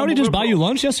 did didn't you Rowdy become a just buy you liberal?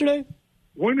 lunch yesterday?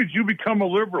 When did you become a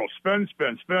liberal? Spend.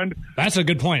 That's a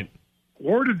good point.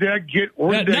 Where did that get?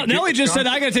 Nelly just said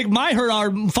I got to take my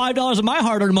 $5 of my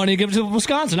hard-earned money and give it to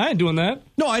Wisconsin. I ain't doing that.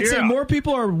 No, I'd say Yeah. more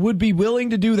people would be willing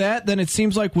to do that than it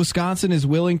seems like Wisconsin is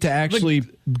willing to actually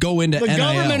go into The NIL.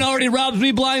 government already robbed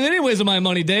me blind anyways of my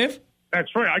money, Dave.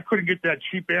 That's right. I couldn't get that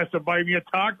cheap ass to buy me a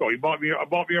taco. He bought me a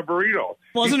burrito.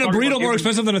 Wasn't He's a talking burrito about more giving-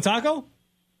 expensive than a taco?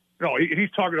 No, he's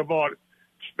talking about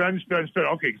spend.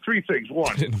 Okay, three things.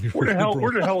 One, where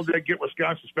the hell did they get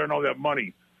Wisconsin spending all that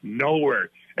money?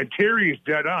 Nowhere. And Terry is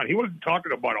dead on. He wasn't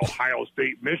talking about Ohio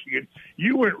State, Michigan.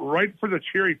 You went right for the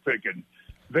cherry picking.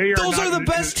 Those Those are the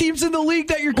best teams in the league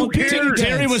that you're competing cares? against.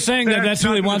 Terry was saying that's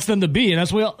who he wants them to be, and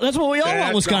that's what we all want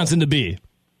That's Wisconsin to be.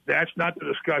 That's not the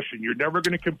discussion. You're never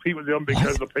going to compete with them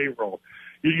because of the payroll.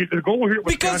 The goal here at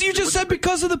Because Wisconsin you just said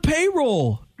because of the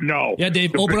payroll. no. Yeah,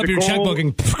 Dave, The- open the up your goal- checkbook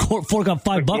and fork up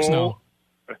 $5 now.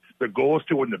 The goal is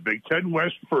to win the Big Ten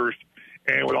West first,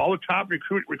 and with all the top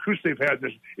recruits they've had,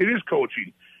 it is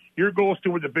coaching. Your goal is to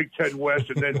win the Big Ten West,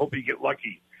 and then hope you get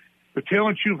lucky. The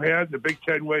talent you've had in the Big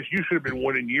Ten West, you should have been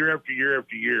winning year after year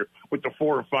after year with the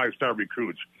 4 or 5 star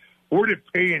recruits. Where did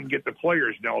Payne get the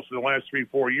players, Nelson, the last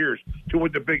 3-4 years to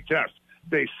win the Big Test?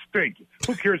 They stink.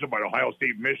 Who cares about Ohio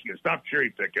State, Michigan? Stop cherry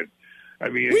picking. I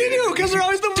mean, We do, because they're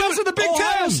always the best of the Big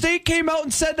Ohio Ten. State came out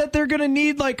and said that they're going to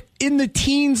need like in the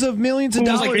teens of millions of Who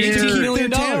dollars cares? to keep their $18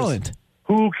 million. talent.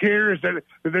 who cares? That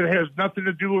has nothing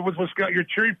to do with Wisconsin. You're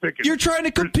cherry picking. You're trying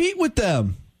to compete with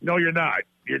them. No, you're not.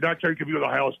 You're not trying to compete with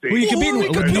Ohio State. Who you competing Who are we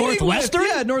with? competing Northwestern?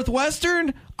 with? Yeah, Northwestern,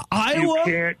 You Iowa.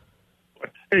 can't.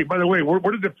 Hey, by the way, where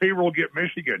did the payroll get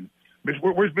Michigan?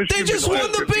 Where's Michigan? They just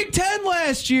won the Big Ten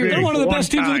last year. They're one of the One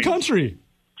best teams in the time. country.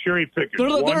 Cherry picking.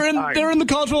 They're in the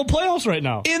college football playoffs right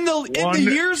now. In the One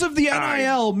years of the time.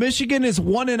 NIL, Michigan is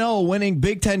 1-0 winning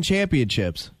Big Ten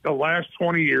championships. The last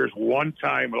 20 years, one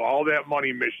time with all that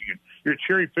money, Michigan. You're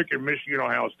cherry picking Michigan,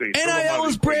 Ohio State. NIL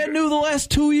is brand new the last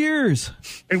 2 years.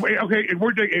 And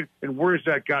where's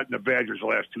that gotten the Badgers the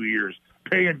last 2 years?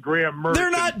 Paying Graham Mertz.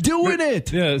 They're not doing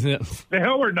it. Yeah. The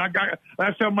hell are not.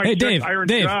 Last time I Hey, checked, Dave, Iron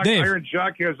Dave, Jock. Dave. Iron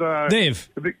Jock has Dave.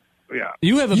 the big, yeah.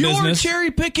 You have a You're business.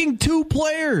 cherry picking 2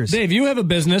 players. Dave, you have a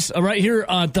business right here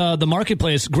at the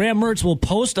marketplace. Graham Mertz will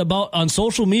post on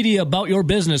social media about your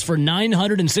business for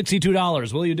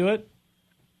 $962. Will you do it?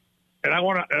 And I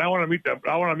want to meet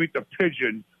the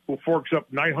pigeon who forks up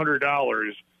 $900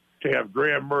 to have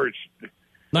Graham Mertz.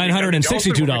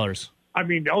 $962. I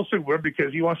mean, Nelson would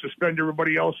because he wants to spend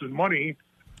everybody else's money.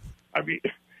 I mean,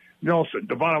 Nelson.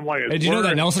 The bottom line is. Hey, did you know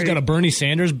that Nelson's got a Bernie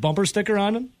Sanders bumper sticker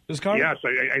on his car? Yes,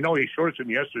 I know. He showed it to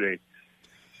me yesterday.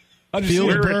 Feel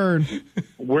the burn.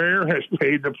 Where has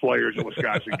paid the players that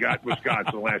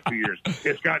Wisconsin the last 2 years?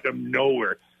 It's got them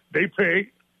nowhere. They pay.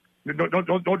 No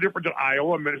different than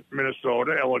Iowa,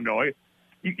 Minnesota, Illinois.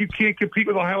 You can't compete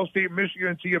with Ohio State, Michigan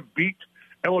until you beat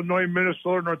Illinois,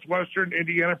 Minnesota, Northwestern,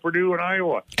 Indiana, Purdue, and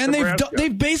Iowa. And Nebraska. they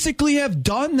basically have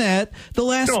done that the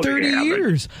last No, they 30 haven't.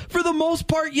 years. For the most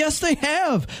part, yes, they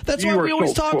have. That's You why are we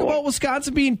always so talk full. about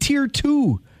Wisconsin being tier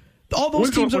 2. All those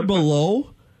When's teams the- are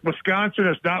below. Wisconsin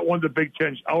has not won the Big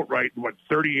Ten outright in,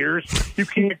 30 years? You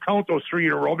can't count those 3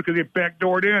 in a row because they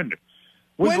backdoored in.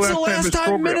 When's the last this time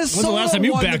program- Minnesota When's the last time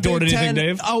you won the backdoored Big anything, Ten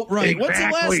Dave? outright? When's the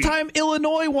Exactly. last time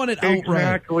Illinois won it outright?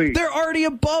 Exactly. They're already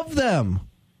above them.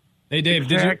 Hey,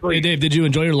 Dave, Exactly. did you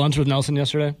enjoy your lunch with Nelson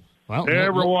yesterday? Well,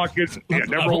 Never walk in. Yeah,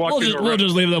 never walk we'll in. just, we'll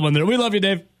just leave that one there. We love you,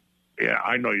 Dave. Yeah,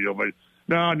 I know you do, but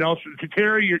no, Nelson. To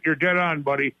Terry, you're dead on,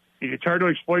 buddy. It's hard to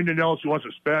explain to Nelson. He wants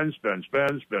to spend.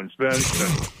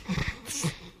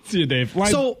 See you, Dave.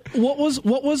 So what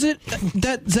was it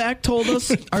that Zach told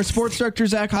us? Our sports director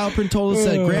Zach Halpern told us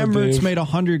that Graham Mertz Dave. made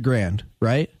 $100,000,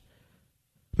 right?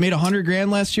 Made $100,000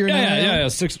 last year. in NIL? yeah.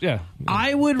 6. Yeah.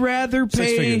 I would rather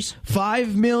pay figures.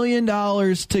 $5 million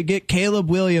to get Caleb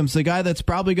Williams, the guy that's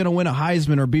probably going to win a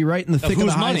Heisman or be right in the thick of the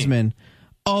whose money? Heisman,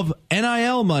 of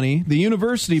NIL money, the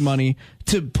university money,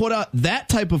 to put out that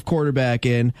type of quarterback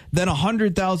in than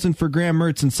 $100,000 for Graham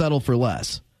Mertz and settle for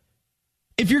less.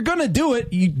 If you're going to do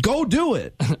it, you go do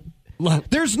it.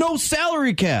 There's no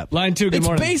salary cap. Line 2, good it's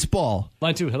morning. baseball.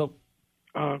 Line 2, hello.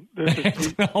 This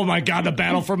is Oh, my God, the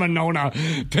battle for Monona.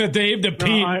 Dave, the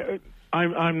Pete.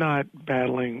 I'm not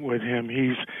battling with him.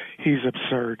 He's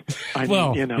absurd. I Well,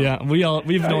 mean, you know, yeah,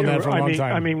 we've known that for a long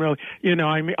time. I mean, really, you know,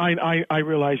 I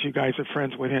realize you guys are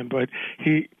friends with him, but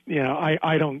he, you know,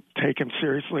 I don't take him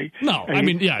seriously. No, And I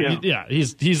mean, he- yeah,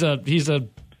 he's a.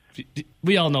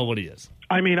 We all know what he is.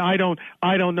 I mean, I don't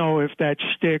know if that's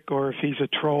shtick or if he's a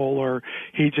troll or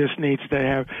he just needs to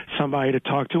have somebody to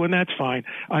talk to, and that's fine.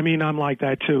 I mean, I'm like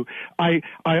that too.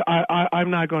 I'm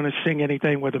not going to sing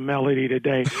anything with a melody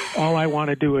today. All I want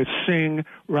to do is sing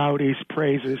Rowdy's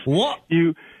praises. What?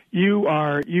 You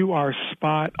are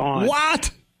spot on.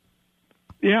 What?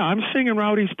 Yeah, I'm singing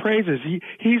Rowdy's praises.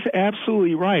 He's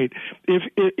absolutely right.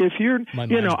 If you're, My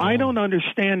you know, mind's I blown. don't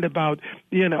understand about,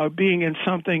 you know, being in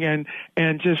something and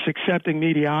just accepting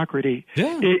mediocrity.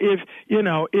 Yeah. If you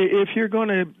know, if you're going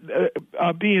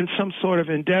to be in some sort of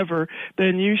endeavor,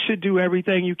 then you should do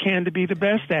everything you can to be the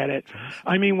best at it.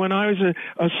 I mean, when I was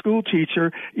a school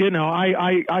teacher, you know,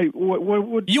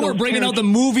 what You weren't bringing out the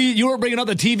movie. You weren't bringing out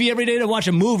the TV every day to watch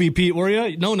a movie, Pete, were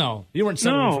you? No, you weren't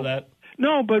settling for that.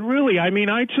 No, but really, I mean,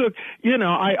 I took, you know,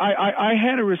 I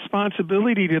had a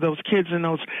responsibility to those kids and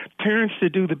those parents to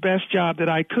do the best job that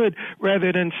I could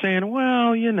rather than saying,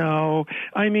 well, you know,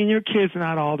 I mean, your kid's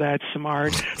not all that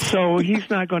smart, so he's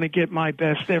not going to get my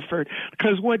best effort.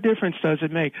 Because what difference does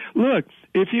it make? Look,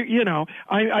 if you know,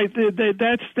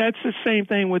 that's the same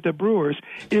thing with the Brewers.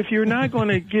 If you're not going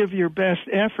to give your best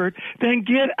effort, then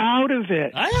get out of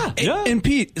it. Yeah. And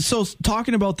Pete, so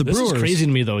talking about the This Brewers, is crazy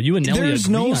to me, though. You and Nelly there's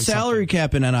agree no on salary something.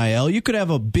 cap in NIL. You could have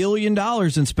 $1 billion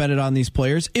and spend it on these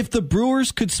players. If the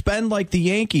Brewers could spend like the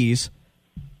Yankees,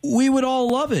 we would all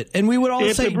love it, and we would all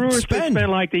If say the Brewers could spend.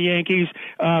 spend like the Yankees,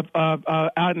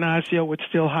 Atanasio would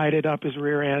still hide it up his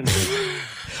rear end.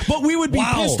 But we would be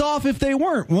Wow. pissed off if they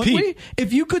weren't, wouldn't Pete. we?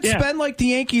 If you could Yeah. spend like the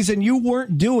Yankees and you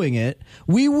weren't doing it,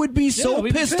 we would be so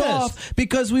we'd be pissed pissed. off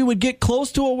because we would get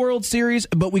close to a World Series,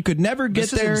 but we could never get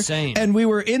This is there. insane. And we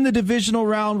were in the divisional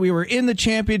round, we were in the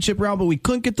championship round, but we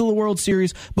couldn't get to the World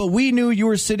Series. But we knew you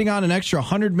were sitting on an extra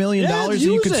 $100 million Yeah, that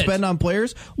you use could it. spend on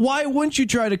players. Why wouldn't you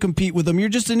try to compete with them? You're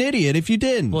just an idiot if you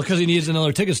didn't. Well, because he needs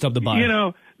another ticket stub to buy. You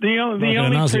know, the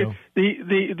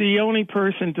only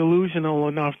person delusional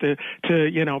enough to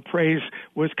you know praise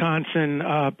Wisconsin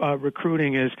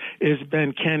recruiting is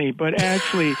Ben Kenny. But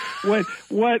actually,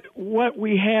 what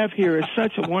we have here is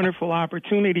such a wonderful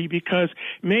opportunity because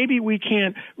maybe we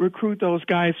can't recruit those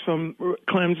guys from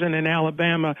Clemson and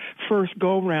Alabama first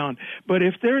go round. But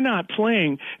if they're not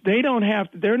playing,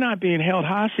 they're not being held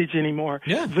hostage anymore.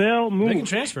 Yeah. They'll move, They can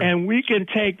transfer. and we can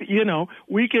take. You know,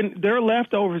 their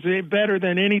leftovers are better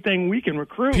than anything we can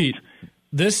recruit. Pete,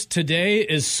 this today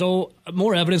is so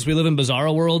more evidence we live in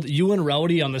bizarro world. You and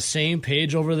Rowdy on the same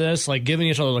page over this, like giving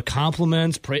each other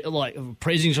compliments,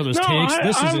 praising each other's takes.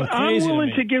 This is crazy. I'm willing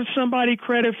to to me. give somebody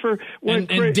credit for what.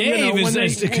 And Dave is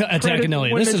attacking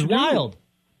Nelly. This is due. wild.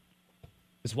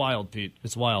 It's wild, Pete.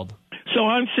 It's wild. So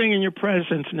I'm singing your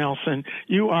presence, Nelson.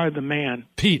 You are the man.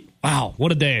 Pete, wow,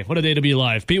 what a day. What a day to be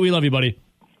alive. Pete, we love you, buddy.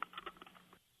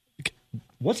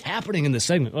 What's happening in this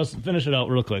segment? Let's finish it out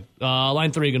real quick.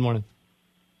 Line 3, good morning.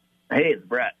 Hey, it's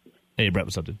Brett. Hey, Brett,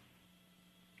 what's up, dude?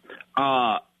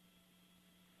 I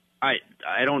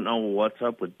don't know what's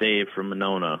up with Dave from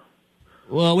Monona.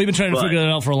 Well, we've been trying to But- figure that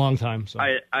out for a long time. So.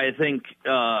 I think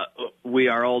we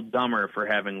are all dumber for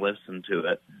having listened to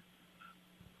it.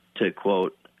 To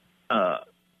quote an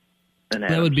that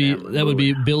Adam would be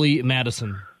Sandler Billy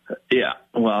Madison. Yeah,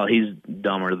 well, he's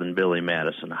dumber than Billy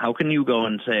Madison. How can you go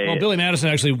and say? Well, Billy Madison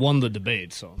actually won the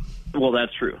debate, so. Well,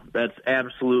 that's true. That's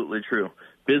absolutely true.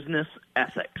 Business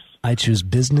ethics. I choose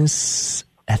business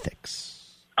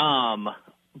ethics.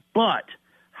 But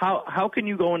how can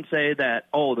you go and say that?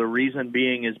 Oh, the reason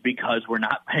being is because we're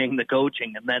not paying the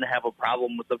coaching, and then have a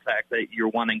problem with the fact that you're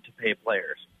wanting to pay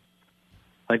players?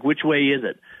 Like, which way is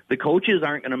it? The coaches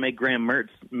aren't going to make Graham Mertz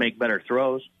make better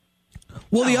throws.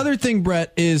 Well, the other thing,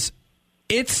 Brett, is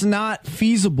it's not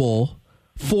feasible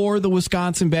for the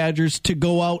Wisconsin Badgers to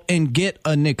go out and get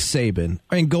a Nick Saban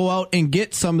and go out and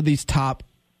get some of these top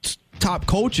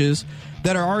coaches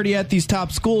that are already at these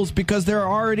top schools because they're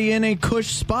already in a cush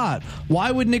spot. Why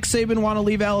would Nick Saban want to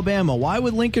leave Alabama? Why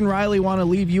would Lincoln Riley want to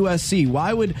leave USC?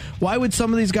 Why would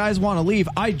some of these guys want to leave?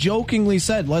 I jokingly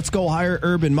said, let's go hire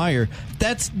Urban Meyer.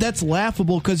 That's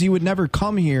laughable because he would never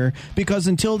come here because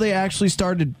until they actually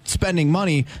started spending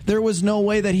money, there was no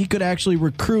way that he could actually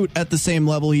recruit at the same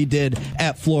level he did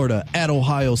at Florida, at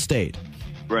Ohio State.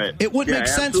 Right. It wouldn't make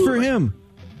sense for absolutely. him.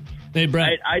 Hey,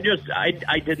 Brett. I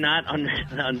did not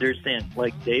understand.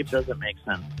 Like, Dave doesn't make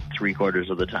sense. 3/4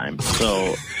 of the time.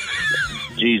 So,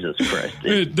 Jesus Christ.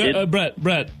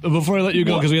 Brett, before I let you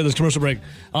go, because we have this commercial break,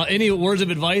 any words of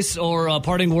advice or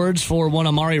parting words for one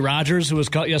Amari Rogers, who was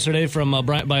cut yesterday from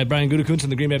by Brian Gutekunst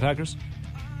and the Green Bay Packers?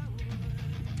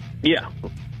 Yeah.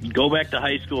 Go back to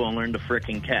high school and learn to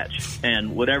frickin' catch.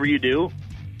 And whatever you do,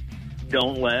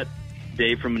 don't let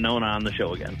Dave from Monona on the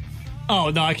show again. Oh,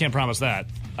 no, I can't promise that.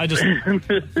 I just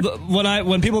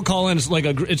when people call in,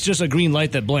 it's just a green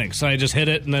light that blinks. So I just hit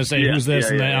it and then say who's this,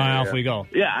 and then off we go.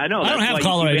 Yeah, I know. I don't have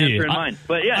caller ID.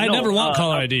 I never want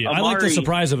caller ID. Amari, I like the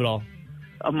surprise of it all.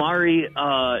 Amari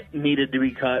needed to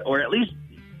be cut, or at least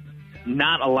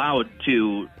not allowed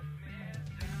to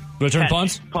return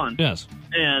punts. Yes,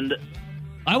 and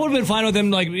I would have been fine with him,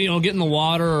 getting in the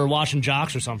water or washing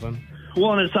jocks or something.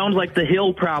 Well, and it sounds like the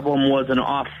Hill problem was an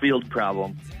off-field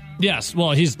problem. Yes, well,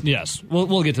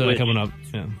 we'll get to that coming up.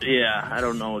 Yeah, I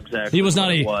don't know exactly. He was not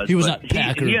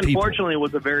Packer. He unfortunately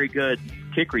was a very good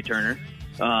kick returner,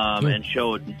 and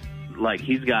showed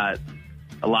he's got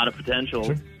a lot of potential.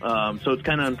 Sure. So it's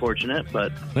kind of unfortunate,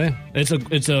 but hey,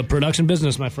 it's a production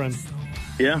business, my friend.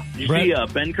 Yeah. Did you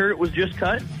see Ben Kurt was just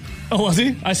cut? Oh, was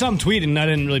he? I saw him tweet and I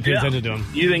didn't really pay attention to him.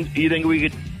 You think we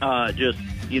could just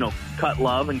cut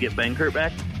Love and get Ben Kurt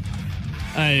back?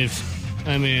 I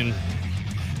mean,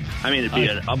 it'd be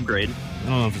an upgrade. I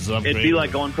don't know if it's an upgrade. It'd be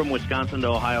like going from Wisconsin to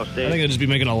Ohio State. I think it'd just be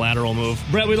making a lateral move.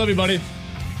 Brett, we love you, buddy.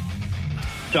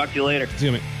 Talk to you later. See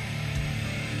you, mate.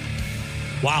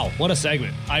 Wow, what a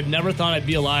segment. I've never thought I'd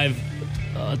be alive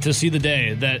to see the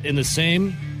day that in the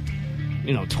same,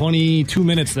 22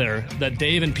 minutes there, that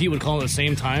Dave and Pete would call at the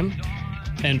same time,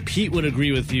 and Pete would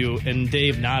agree with you and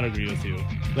Dave not agree with you.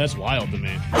 That's wild to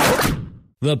me.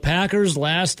 The Packers'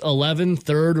 last 11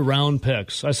 third-round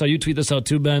picks. I saw you tweet this out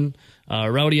too, Ben.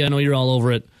 Rowdy, I know you're all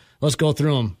over it. Let's go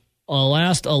through them.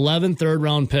 Last 11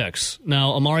 third-round picks.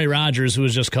 Now, Amari Rogers, who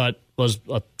was just cut, was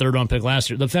a third-round pick last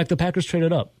year. The fact the Packers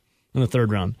traded up in the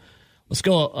third round. Let's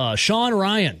go. Sean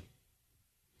Ryan.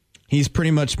 He's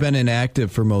pretty much been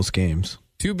inactive for most games.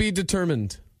 To be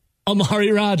determined.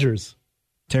 Amari Rogers.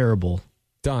 Terrible.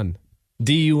 Done.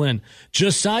 D-U-N.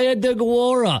 Josiah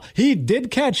DeGuara. He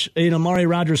did catch an Amari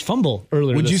Rogers fumble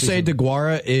earlier. Would you season. say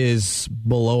DeGuara is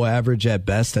below average at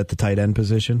best at the tight end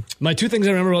position? My two things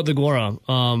I remember about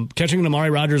DeGuara, catching an Amari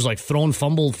Rogers thrown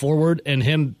fumble forward and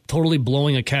him totally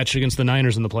blowing a catch against the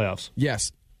Niners in the playoffs.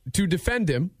 Yes. To defend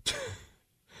him,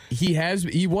 he has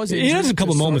a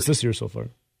couple moments this year so far.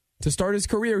 To start his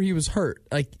career, he was hurt.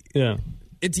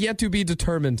 It's yet to be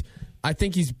determined. I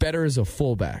think he's better as a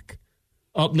fullback.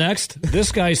 Up next,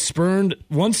 this guy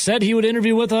once said he would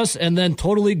interview with us and then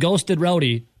totally ghosted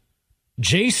Rowdy.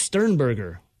 Jace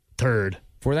Sternberger, third.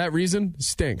 For that reason,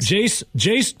 stinks. Jace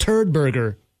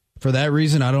Turdberger. For that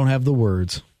reason, I don't have the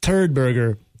words.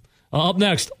 Turdberger. Up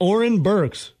next, Oren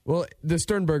Burks. Well, the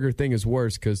Sternberger thing is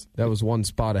worse because that was one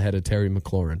spot ahead of Terry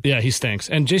McLaurin. Yeah, he stinks.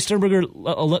 And Jace Sternberger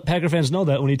let Packer fans know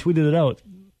that when he tweeted it out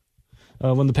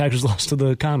when the Packers lost to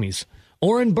the Commies.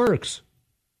 Oren Burks.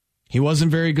 He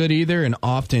wasn't very good either and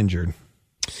oft injured.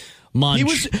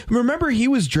 He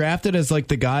was drafted as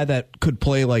the guy that could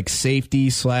play safety /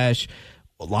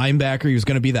 linebacker. He was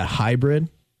going to be that hybrid.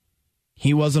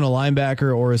 He wasn't a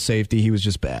linebacker or a safety. He was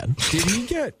just bad. Did he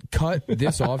get cut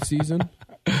this offseason?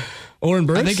 Oren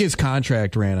Burks? I think his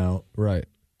contract ran out. Right.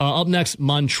 Up next,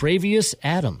 Montravius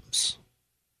Adams.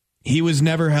 He was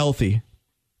never healthy.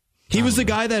 He was the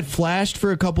guy that flashed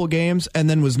for a couple games and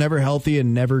then was never healthy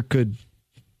and never could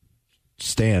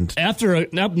stand. After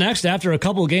a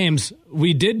couple games,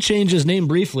 we did change his name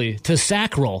briefly to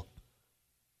Sackrell,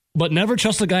 but never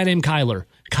trust a guy named Kyler.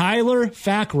 Kyler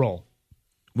Fackrell.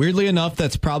 Weirdly enough,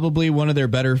 that's probably one of their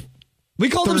better. We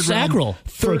called him Sackrell.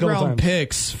 Third round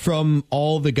picks from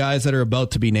all the guys that are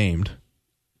about to be named.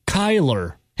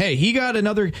 Kyler. Hey, he got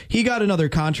another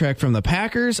contract from the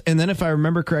Packers, and then if I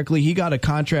remember correctly, he got a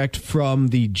contract from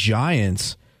the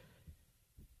Giants.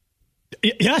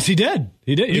 Yes, he did.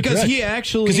 Because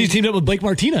he teamed up with Blake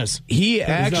Martinez. He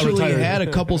actually had a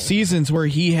couple seasons where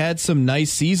he had some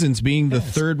nice seasons being the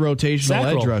third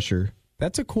rotational edge rusher.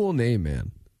 That's a cool name,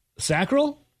 man.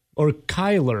 Sackrell or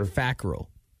Kyler? Fackrell.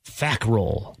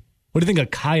 What do you think of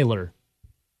Kyler?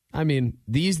 I mean,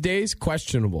 these days,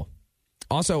 questionable.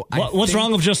 Also, what's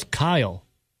wrong with just Kyle?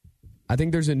 I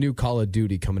think there's a new Call of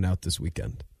Duty coming out this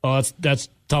weekend. Oh, that's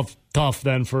tough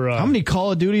then for... how many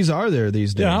Call of Duties are there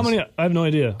these days? Yeah, how many? I have no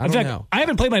idea. I don't know. I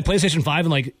haven't played my PlayStation 5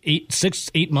 in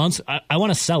 8 months. I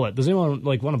want to sell it. Does anyone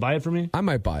want to buy it for me? I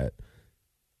might buy it.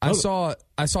 I saw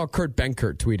Kurt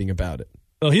Benkert tweeting about it.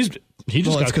 Oh, he just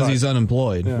got because he's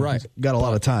unemployed. Yeah. Right. He's got a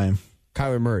lot of time.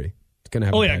 Kyler Murray. It's gonna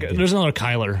have there's another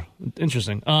Kyler.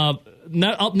 Interesting.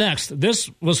 up next, this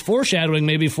was foreshadowing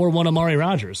maybe 4-1 Amari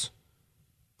Rodgers.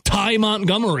 Ty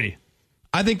Montgomery.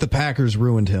 I think the Packers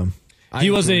ruined him. He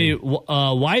was a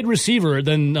wide receiver.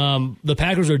 Then the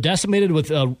Packers are decimated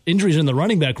with injuries in the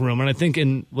running back room. And I think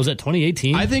was that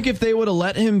 2018? I think if they would have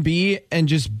let him be and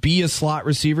just be a slot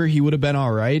receiver, he would have been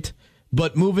all right.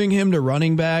 But moving him to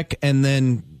running back and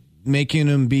then making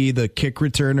him be the kick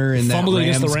returner in that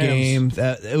Rams game,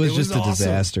 it was just a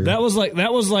disaster. That was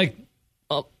like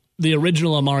the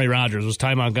original Amari Rodgers was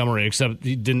Ty Montgomery, except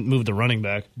he didn't move the running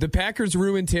back. The Packers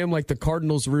ruined him like the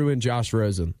Cardinals ruined Josh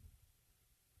Rosen.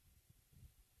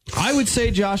 I would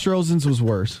say Josh Rosen's was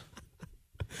worse.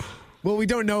 Well, we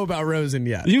don't know about Rosen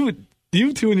yet. You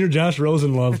two and your Josh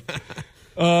Rosen love.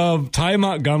 Ty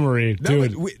Montgomery,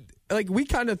 dude. We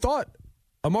kind of thought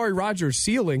Amari Rodgers'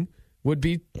 ceiling would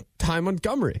be Ty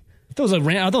Montgomery. I thought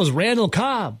it was Randall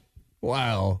Cobb.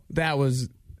 Wow, that was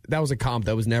a comp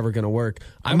that was never going to work.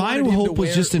 My hope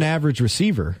was just an average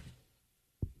receiver.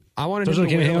 I wanted him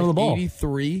to wear the ball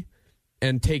 83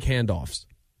 and take handoffs.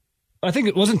 I think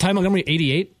it wasn't Ty Montgomery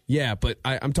 88. Yeah, but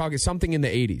I'm talking something in the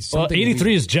 80s. Well,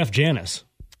 83 is Jeff Janis.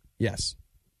 Yes,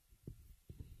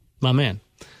 my man.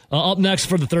 Up next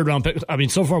for the third round pick. I mean,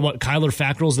 so far, Kyler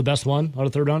Fackrell's the best one out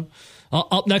of third round.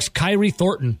 Up next, Kyrie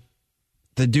Thornton.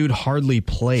 The dude hardly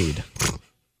played.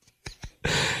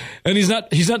 And he's not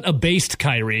a based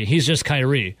Kyrie. He's just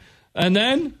Kyrie. And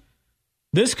then,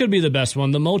 this could be the best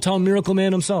one, the Motown Miracle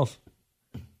Man himself.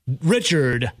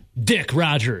 Richard Dick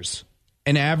Rodgers.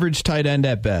 An average tight end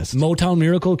at best. Motown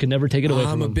Miracle can never take it away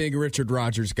from him. I'm a big Richard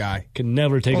Rodgers guy. Can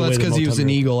never take it away from him. That's because he was an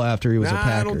Eagle after he was a Packer.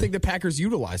 I don't think the Packers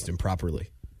utilized him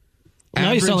properly.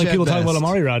 Now you sound like people talking about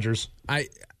Amari Rodgers.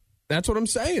 That's what I'm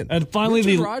saying. And finally,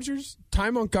 Richard Rodgers,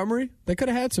 Ty Montgomery, they could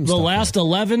have had some stuff. The last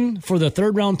 11 for the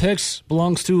third round picks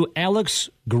belongs to Alex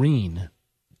Green.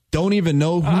 Don't even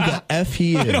know who the F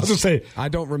he is. I was going to say, I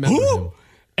don't remember him.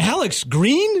 Alex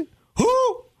Green?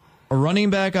 Who? A running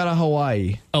back out of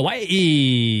Hawaii.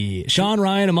 Sean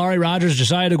Ryan, Amari Rodgers,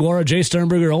 Josiah DeGuara, Jay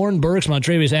Sternberger, Oren Burks,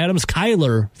 Montravius Adams,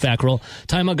 Kyler Fackrell,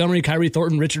 Ty Montgomery, Kyrie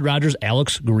Thornton, Richard Rodgers,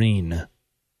 Alex Green.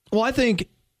 Well, I think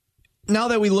now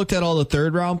that we looked at all the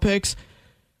third round picks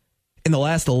in the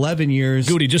last 11 years,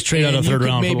 Goody just trade out a third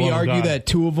round. Maybe argue that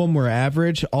 2 of them were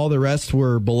average. All the rest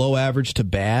were below average to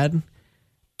bad.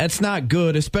 That's not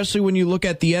good, especially when you look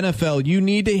at the NFL. You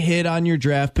need to hit on your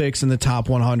draft picks in the top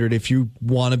 100 if you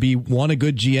want to be, 1, a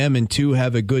good GM, and 2,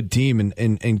 have a good team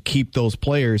and keep those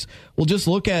players. Well, just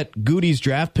look at Goody's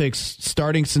draft picks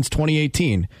starting since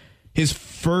 2018. His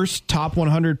first top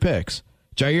 100 picks.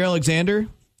 Jair Alexander,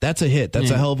 that's a hit.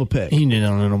 That's a hell of a pick. He did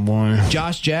a little boy.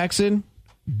 Josh Jackson,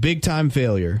 big-time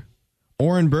failure.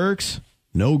 Oren Burks,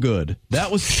 no good. That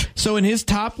was so in his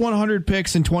top 100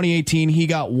 picks in 2018, he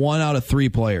got 1 out of 3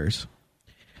 players.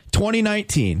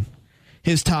 2019,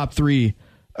 his top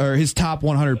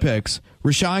 100 picks.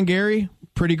 Rashawn Gary,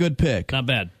 pretty good pick. Not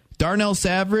bad. Darnell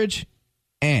Savage,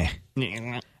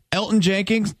 Elton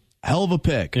Jenkins, hell of a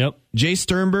pick. Yep. Jay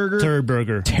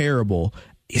Sternberger, terrible.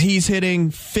 He's hitting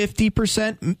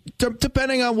 50%,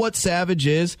 depending on what Savage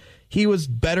is. He was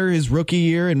better his rookie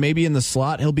year, and maybe in the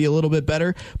slot he'll be a little bit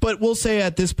better. But we'll say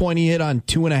at this point he hit on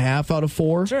 2.5 out of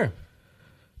 4. Sure.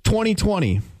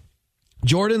 2020,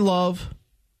 Jordan Love,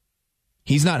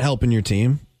 he's not helping your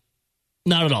team.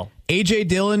 Not at all. A.J.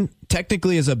 Dillon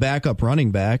technically is a backup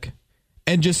running back.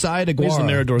 And Josiah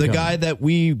DeGuara, the guy that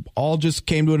we all just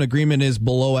came to an agreement is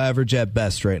below average at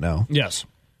best right now. Yes.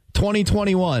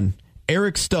 2021,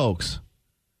 Eric Stokes.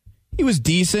 He was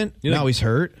decent. Now he's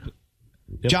hurt.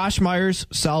 Yep. Josh Myers,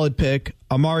 solid pick.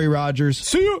 Amari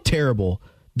Rodgers, terrible.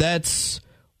 That's,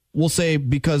 we'll say,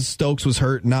 because Stokes was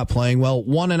hurt and not playing well,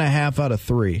 1.5 out of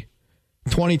 3.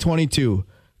 2022,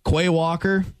 Quay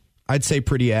Walker, I'd say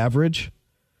pretty average.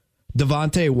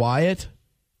 Devontae Wyatt,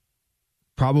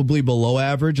 probably below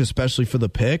average, especially for the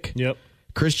pick. Yep.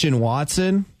 Christian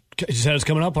Watson. Just had his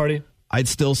coming up party. I'd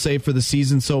still say for the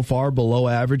season so far, below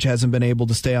average, hasn't been able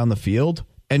to stay on the field.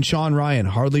 And Sean Ryan,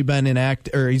 hardly been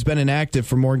he's been inactive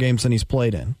for more games than he's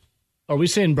played in. Are we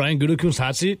saying Brian Gutekunst's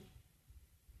hot seat?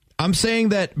 I'm saying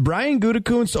that Brian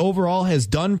Gutekunst overall has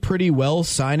done pretty well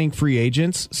signing free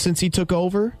agents since he took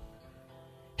over.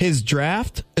 His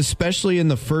draft, especially in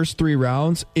the first 3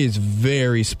 rounds, is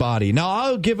very spotty. Now,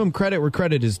 I'll give him credit where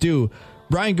credit is due.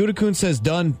 Brian Gutekunst has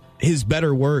done his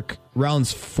better work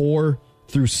rounds 4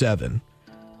 through 7.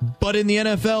 But in the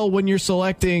NFL, when you're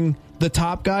selecting the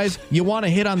top guys, you want to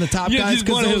hit on the top guys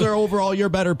because those are overall your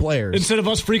better players. Instead of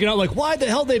us freaking out like, why the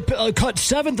hell they cut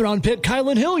 7th round pick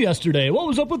Kylan Hill yesterday? What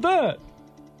was up with that?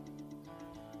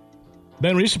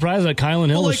 Ben, were you surprised that Kylan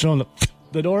Hill was shown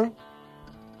the door?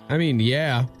 I mean,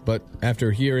 yeah, but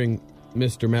after hearing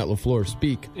Mr. Matt LaFleur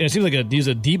speak. Yeah, it seems like he's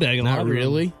a D-bag. In Not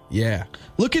really. Yeah.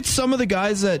 Look at some of the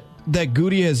guys that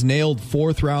Goody has nailed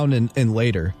 4th round and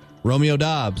later. Romeo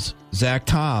Dobbs, Zach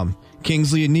Tom,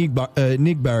 Kingsley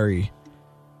Enagbare.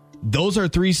 Those are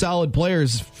 3 solid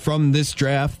players from this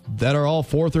draft that are all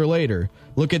 4th or later.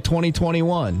 Look at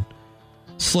 2021.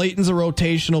 Slayton's a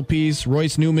rotational piece.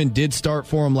 Royce Newman did start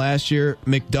for him last year.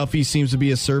 McDuffie seems to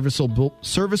be a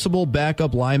serviceable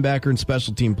backup linebacker and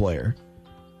special team player.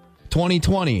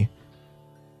 2020,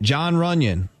 John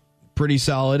Runyon, pretty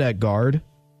solid at guard.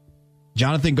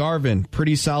 Jonathan Garvin,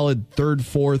 pretty solid 3rd,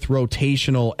 4th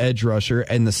rotational edge rusher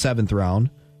in the 7th round.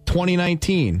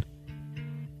 2019,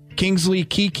 Kingsley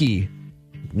Keke,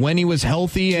 when he was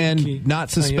healthy and not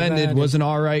suspended, was an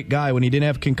all right guy when he didn't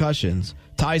have concussions.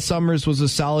 Ty Summers was a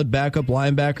solid backup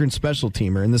linebacker and special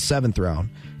teamer in the 7th round.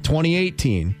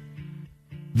 2018,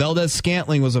 Valdez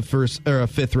Scantling was a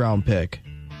 5th round pick.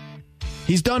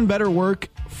 He's done better work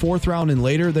 4th round and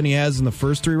later than he has in the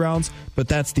first 3 rounds, but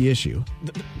that's the issue.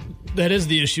 That is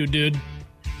the issue, dude.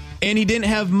 And he didn't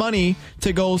have money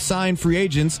to go sign free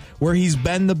agents where he's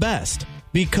been the best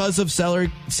because of salary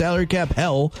cap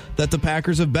hell that the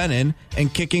Packers have been in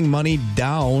and kicking money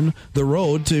down the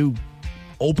road to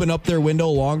open up their window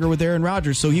longer with Aaron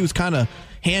Rodgers. So he was kind of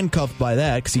handcuffed by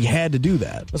that because he had to do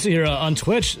that. Let's see here on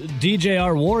Twitch.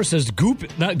 DJR War says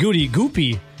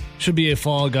Goopy should be a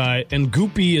fall guy, and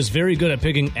Goopy is very good at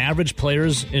picking average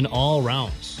players in all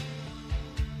rounds.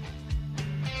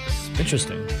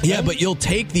 Interesting. Yeah, but you'll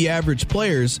take the average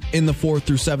players in the 4th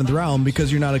through 7th round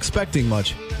because you're not expecting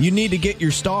much. You need to get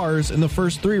your stars in the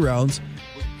first 3 rounds,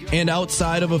 and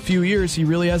outside of a few years, he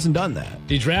really hasn't done that.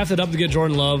 He drafted up to get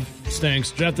Jordan Love, stinks.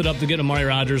 Drafted up to get Amari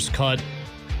Rodgers, cut.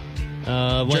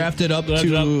 Drafted up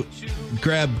to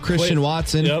grab Christian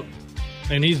Watson. Yep.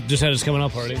 And he's just had his coming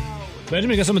up party.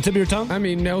 Benjamin, you got something on the tip of your tongue? I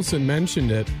mean, Nelson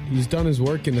mentioned it. He's done his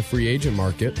work in the free agent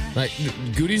market. Like,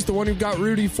 Goody's the one who got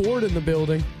Rudy Ford in the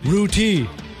building. Rudy.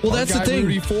 Well, that's the thing.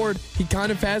 Rudy Ford, he kind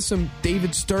of has some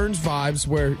David Stearns vibes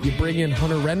where you bring in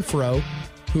Hunter Renfrow,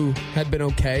 who had been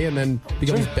okay and then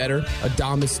becomes better.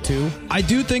 Adamas, too. I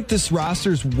do think this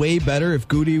roster's way better if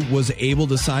Goody was able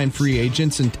to sign free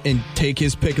agents and take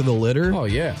his pick of the litter. Oh,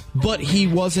 yeah. But he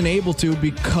wasn't able to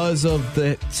because of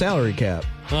the salary cap.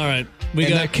 All right.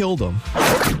 That killed him.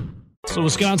 So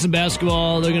Wisconsin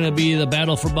basketball, they're going to be the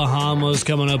battle for Bahamas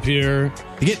coming up here.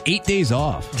 They get 8 days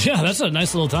off. Yeah, that's a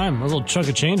nice little time. A little chunk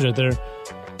of change right there.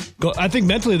 I think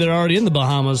mentally they're already in the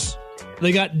Bahamas.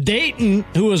 They got Dayton,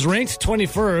 who was ranked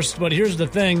 21st, but here's the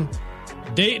thing.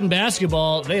 Dayton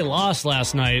basketball, they lost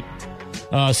last night.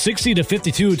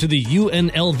 60-52 to the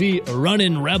UNLV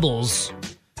Runnin' Rebels.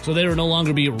 So they will no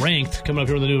longer be ranked. Coming up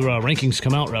here when the new rankings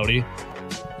come out, Rowdy.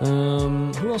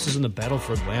 Who else is in the battle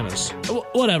for Atlantis?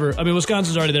 Whatever. I mean,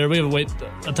 Wisconsin's already there. We have to wait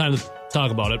a time to talk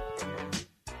about it.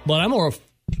 But I'm more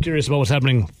curious about what's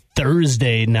happening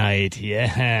Thursday night.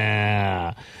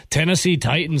 Yeah. Tennessee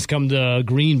Titans come to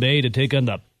Green Bay to take on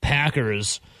the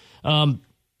Packers.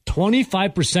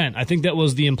 25%. I think that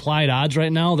was the implied odds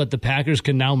right now that the Packers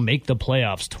can now make the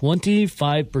playoffs.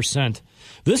 25%.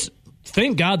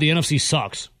 Thank God the NFC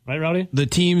sucks. Right, Rowdy? The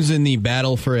teams in the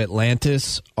battle for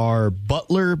Atlantis are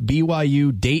Butler,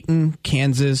 BYU, Dayton,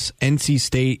 Kansas, NC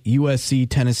State, USC,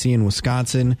 Tennessee, and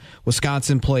Wisconsin.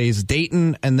 Wisconsin plays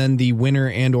Dayton, and then the winner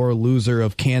and or loser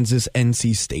of Kansas,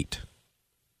 NC State.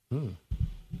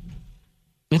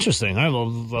 Interesting. All right,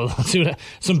 well, let's see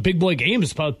some big boy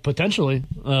games potentially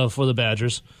for the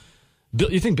Badgers.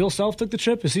 You think Bill Self took the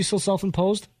trip? Is he still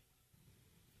self-imposed?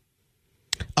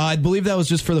 I believe that was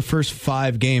just for the first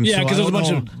 5 games. Yeah, because so there's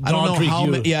a bunch of I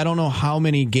don't know how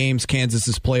many games Kansas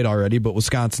has played already, but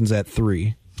Wisconsin's at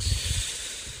 3.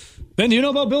 Ben, do you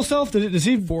know about Bill Self? Is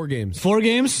he 4 games? 4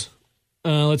 games?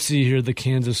 Let's see here. The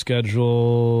Kansas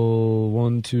schedule.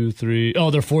 1, 2, 3. Oh,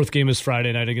 their 4th game is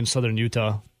Friday night against Southern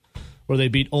Utah, where they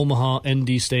beat Omaha,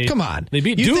 ND State. Come on, they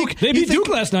beat Duke. They beat Duke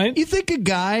last night. You think a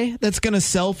guy that's going to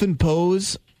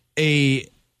self-impose a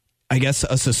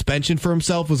suspension for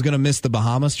himself was going to miss the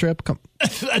Bahamas trip?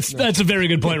 That's a very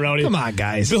good point, Rowdy. Come on,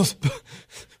 guys.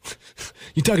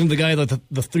 You talking to the guy like the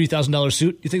 $3,000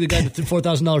 suit? You think the guy in the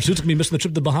 $4,000 suit's going to be missing the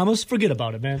trip to the Bahamas? Forget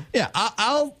about it, man. Yeah,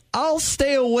 I'll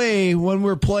stay away when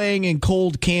we're playing in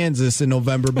cold Kansas in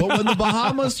November, but when the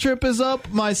Bahamas trip is up,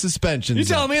 my suspension's You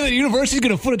telling me that the university's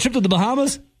going to foot a trip to the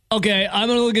Bahamas? Okay, I'm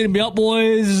going to be up,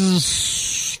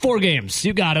 boys. 4 games.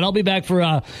 You got it. I'll be back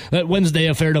for that Wednesday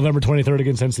affair, November 23rd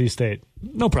against NC State.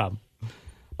 No problem.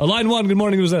 Line 1, good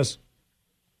morning. Who's this?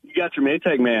 You got your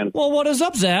Maytag man. Well, what is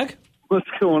up, Zach? What's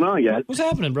going on, guys? What's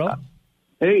happening, bro?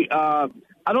 Hey,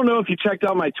 I don't know if you checked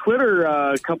out my Twitter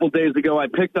a couple days ago. I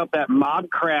picked up that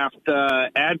Mobcraft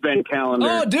advent calendar.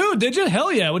 Oh, dude, did you?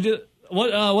 Hell yeah! Would you?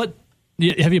 What?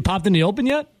 Have you popped in the open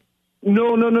yet?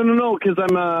 No. Because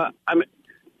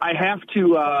I have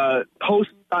to post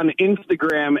on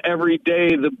Instagram every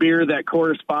day the beer that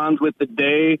corresponds with the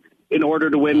day in order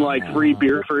to win free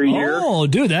beer for a year. Oh,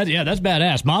 dude, that's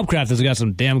badass. Mobcraft has got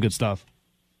some damn good stuff.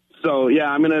 So yeah,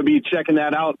 I'm going to be checking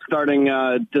that out starting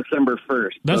December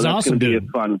 1st. That's awesome, dude.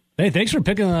 Be fun. Hey, thanks for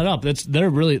picking that up.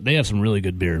 They have some really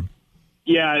good beer.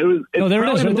 Yeah, it's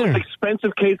probably the most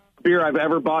expensive case of beer I've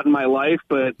ever bought in my life,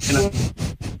 but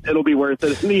it'll be worth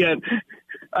it in the end.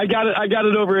 I got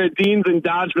it over at Dean's in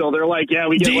Dodgeville. They're like, yeah,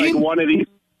 we get one of these.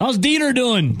 How's Diener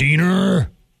doing?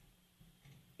 Diener.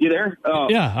 You there? Oh.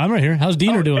 Yeah, I'm right here. How's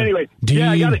Diener doing? Anyway, Dean.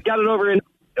 Yeah, I got it over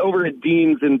at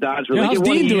Dean's in Dodgeville. Yeah, how's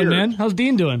Dean doing, man? How's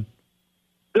Dean doing?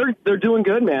 They're doing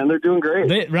good, man. They're doing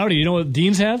great. Rowdy, you know what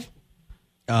Dean's have?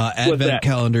 Advent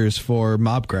calendars for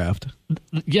Mobcraft.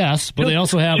 Yes, but they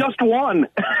also have just one.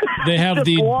 They have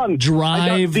the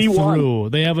drive-through.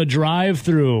 They have a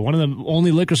drive-through. One of the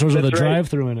only liquor stores with a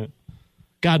drive-through in it.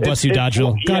 God bless you,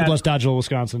 Dodgeville. God bless Dodgeville,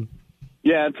 Wisconsin.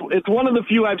 Yeah, it's one of the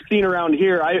few I've seen around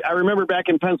here. I remember back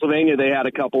in Pennsylvania they had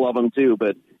a couple of them too,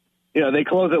 but they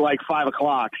close at 5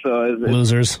 o'clock. So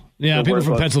losers. Yeah, people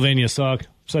from Pennsylvania suck.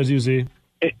 Besides UZ.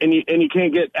 And you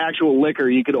can't get actual liquor.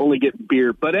 You could only get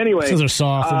beer. But anyway, because they're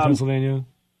soft in Pennsylvania.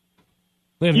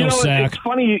 They have no sack. It's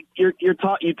funny you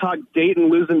talk Dayton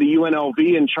losing to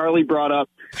UNLV, and Charlie brought up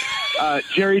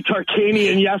Jerry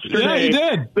Tarkanian yesterday. Yeah, he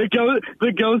did.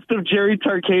 The ghost of Jerry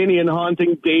Tarkanian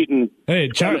haunting Dayton. Hey,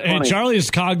 Charlie's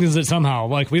cognizant somehow.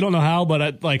 We don't know how,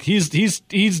 but he's.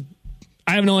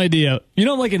 I have no idea.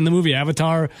 In the movie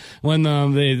Avatar when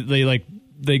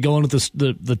they go into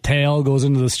the tail goes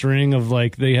into the string of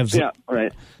they have. Yeah,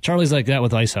 right. Charlie's like that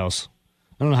with Icehouse.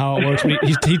 I don't know how it works.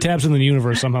 He taps into the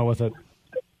universe somehow with it.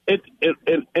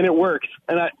 It works,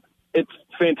 and it's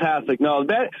fantastic. No,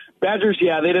 Badgers,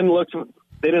 yeah, they didn't look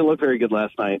very good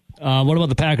last night. What about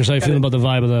the Packers? How are you feeling about the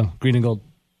vibe of the green and gold?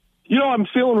 I'm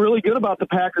feeling really good about the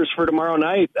Packers for tomorrow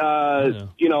night.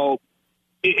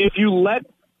 If you let,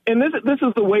 and this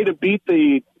is the way to beat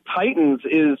the Titans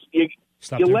is you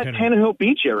let Tannehill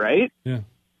beat you, right? Yeah.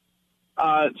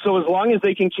 So as long as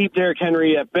they can keep Derrick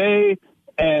Henry at bay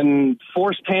and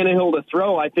force Tannehill to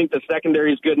throw, I think the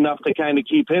secondary is good enough to kind of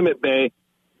keep him at bay.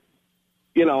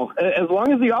 As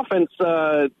long as the offense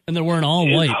and they're wearing all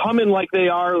white, humming like they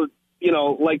are,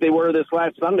 like they were this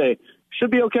last Sunday, should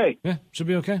be okay. Yeah, should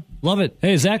be okay. Love it.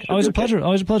 Hey, Zach, always a pleasure.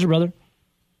 Always a pleasure, brother.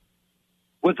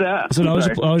 What's that? I said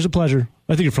always a pleasure.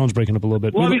 I think your phone's breaking up a little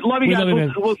bit. Love you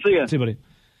guys. We'll see you. See you, buddy.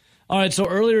 All right, so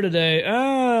earlier today, an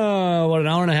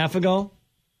hour and a half ago,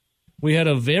 we had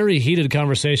a very heated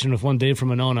conversation with one Dave from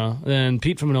Monona, then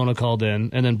Pete from Monona called in,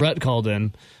 and then Brett called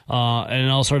in, and it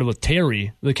all started with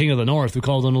Terry, the King of the North, who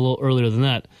called in a little earlier than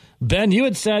that. Ben, you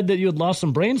had said that you had lost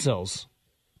some brain cells.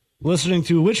 Listening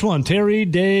to which one? Terry,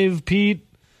 Dave, Pete,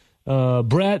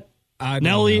 Brett,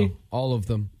 Nelly? All of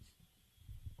them.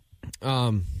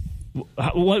 What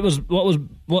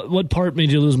part made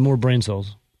you lose more brain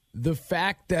cells? The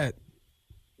fact that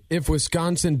if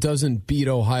Wisconsin doesn't beat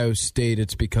Ohio State,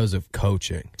 it's because of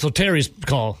coaching. So Terry's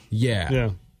call. Yeah.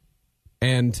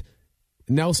 And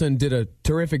Nelson did a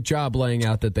terrific job laying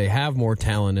out that they have more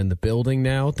talent in the building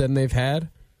now than they've had.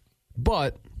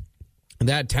 But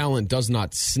that talent does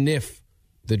not sniff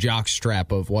the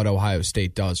jockstrap of what Ohio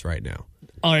State does right now.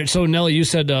 All right, so Nelly, you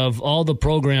said of all the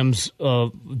programs,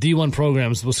 D1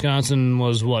 programs, Wisconsin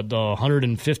was what,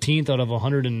 115th out of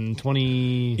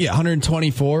 120? Yeah,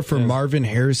 124 for Marvin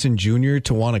Harrison Jr.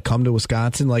 to want to come to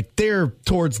Wisconsin. They're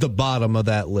towards the bottom of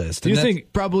that list. And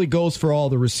that probably goes for all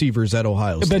the receivers at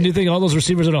Ohio State. Ben, do you think all those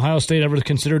receivers at Ohio State ever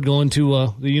considered going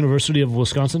to the University of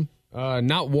Wisconsin?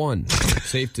 Not one,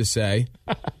 safe to say.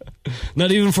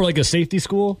 Not even for a safety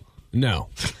school? No.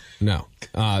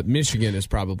 Michigan is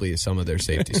probably some of their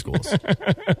safety schools.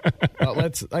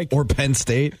 Or Penn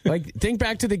State. Think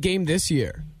back to the game this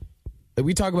year.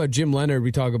 We talk about Jim Leonhard.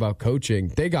 We talk about coaching.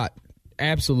 They got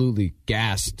absolutely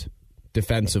gassed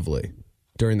defensively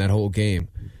during that whole game.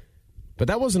 But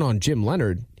that wasn't on Jim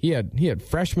Leonhard. He had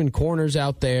freshman corners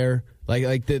out there.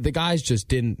 The guys just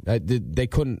didn't. They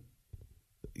couldn't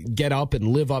get up and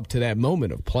live up to that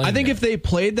moment of playing. I think if they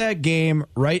played that game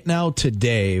right now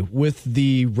today with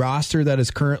the roster that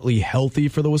is currently healthy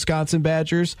for the Wisconsin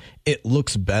Badgers, it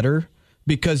looks better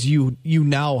because you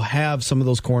now have some of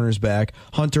those corners back.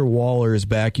 Hunter Waller is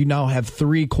back. You now have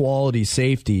 3 quality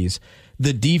safeties.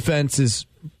 The defense is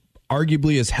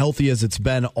arguably as healthy as it's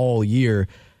been all year.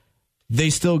 They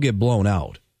still get blown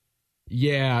out.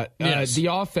 Yeah, Yes. The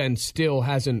offense still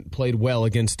hasn't played well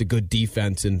against a good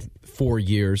defense in 3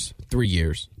 years,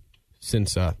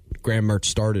 since Graham Mertz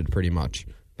started pretty much.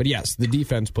 But yes, the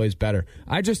defense plays better.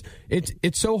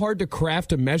 It's so hard to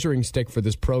craft a measuring stick for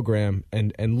this program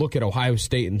and look at Ohio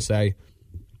State and say,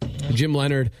 Jim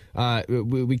Leonard,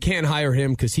 we can't hire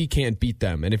him because he can't beat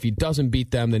them. And if he doesn't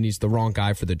beat them, then he's the wrong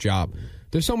guy for the job.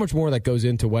 There's so much more that goes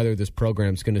into whether this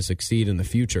program's going to succeed in the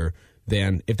future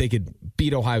than if they could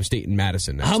beat Ohio State in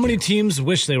Madison next How many year. teams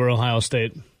wish they were Ohio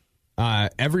State?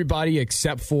 Everybody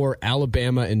except for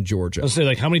Alabama and Georgia. Let's say,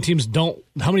 like, how many teams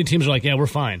are like, yeah, we're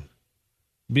fine?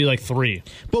 Be like 3.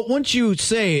 But once you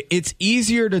say it's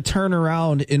easier to turn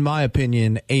around, in my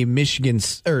opinion, a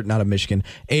Mississippi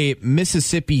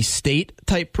State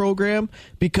type program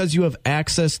because you have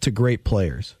access to great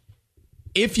players.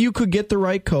 If you could get the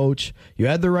right coach, you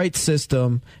had the right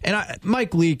system, and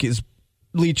Mike Leach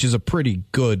is a pretty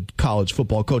good college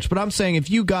football coach, but I'm saying if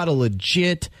you got a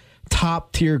legit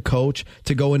top tier coach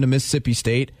to go into Mississippi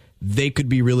State, they could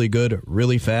be really good,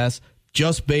 really fast,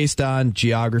 just based on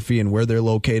geography and where they're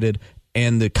located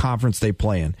and the conference they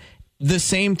play in. The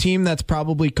same team that's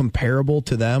probably comparable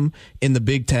to them in the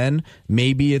Big Ten,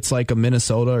 maybe it's like a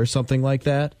Minnesota or something like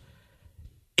that.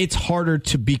 It's harder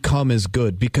to become as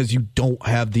good because you don't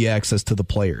have the access to the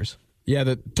players. Yeah,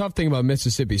 the tough thing about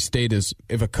Mississippi State is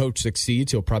if a coach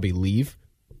succeeds, he'll probably leave,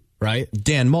 right?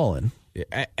 Dan Mullen.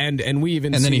 And we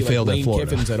even and see then he like failed Lane at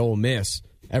Florida. Kiffins at Ole Miss.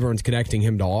 Everyone's connecting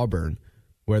him to Auburn,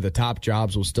 where the top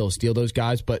jobs will still steal those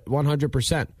guys. But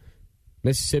 100%,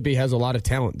 Mississippi has a lot of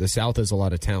talent. The South has a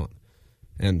lot of talent.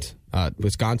 And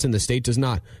Wisconsin, the state does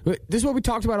not. This is what we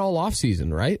talked about all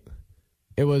offseason, right?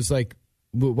 It was like,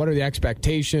 what are the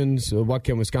expectations? What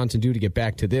can Wisconsin do to get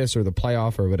back to this or the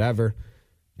playoff or whatever?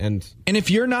 And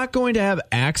if you're not going to have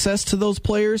access to those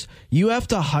players, you have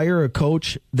to hire a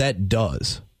coach that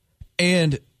does.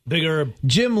 And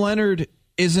Jim Leonard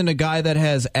isn't a guy that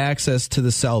has access to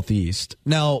the Southeast.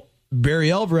 Now,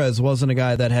 Barry Alvarez wasn't a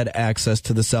guy that had access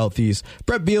to the Southeast.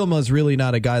 Brett Bielema is really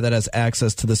not a guy that has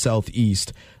access to the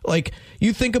Southeast. Like,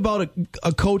 you think about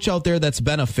a coach out there that's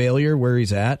been a failure where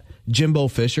he's at, Jimbo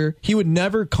Fisher. He would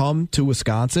never come to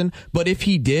Wisconsin, but if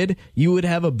he did, you would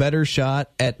have a better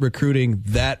shot at recruiting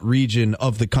that region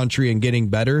of the country and getting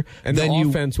better. And the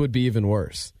offense would be even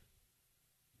worse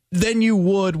than you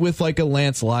would with like a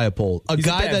Lance Leipold, a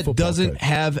guy that doesn't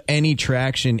have any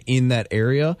traction in that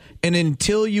area. And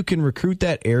until you can recruit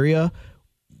that area,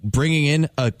 bringing in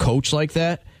a coach like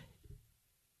that,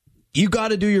 you got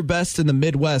to do your best in the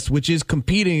Midwest, which is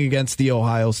competing against the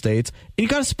Ohio States, and you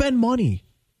got to spend money.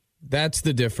 That's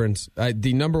the difference.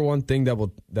 The number one thing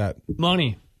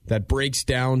that breaks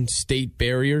down state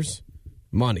barriers,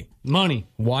 money.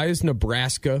 Why is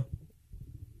Nebraska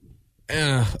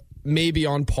maybe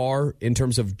on par in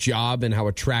terms of job and how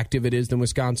attractive it is than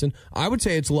Wisconsin? I would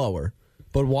say it's lower.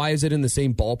 But why is it in the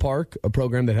same ballpark, a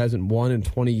program that hasn't won in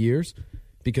 20 years?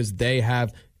 Because they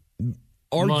have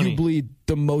arguably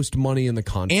the most money in the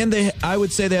country. And I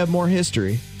would say they have more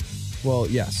history. Well,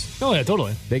 yes. Oh, yeah,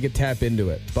 totally. They could tap into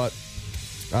it. But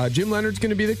Jim Leonard's going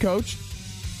to be the coach.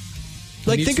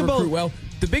 Think about... Well,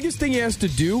 the biggest thing he has to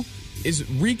do is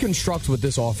reconstruct what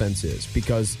this offense is.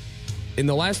 Because in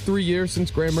the last 3 years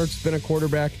since Graham Mertz has been a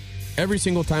quarterback, every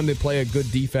single time they play a good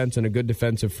defense and a good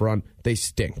defensive front, they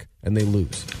stink and they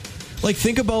lose. Like,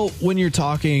 think about when you're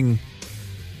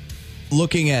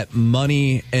looking at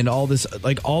money and all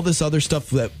this other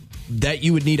stuff that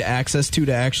you would need access to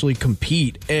actually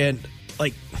compete. And,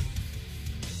 like,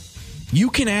 you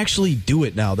can actually do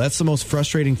it now. That's the most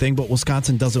frustrating thing, but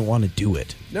Wisconsin doesn't want to do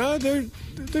it. No,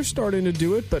 they're starting to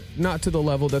do it, but not to the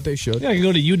level that they should. Yeah, I can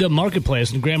go to UW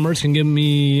Marketplace and Graham Mertz can give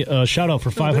me a shout-out for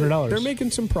 $500. They're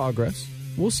making some progress.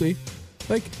 We'll see.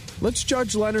 Like, let's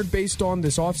judge Leonard based on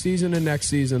this offseason and next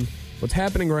season. What's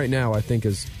happening right now, I think,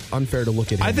 is unfair to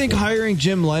look at him. I think hiring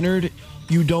Jim Leonard,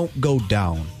 you don't go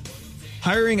down.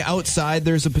 Hiring outside,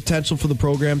 there's a potential for the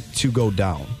program to go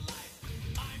down.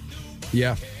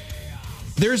 Yeah.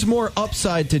 There's more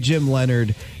upside to Jim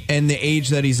Leonard and the age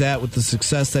that he's at with the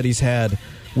success that he's had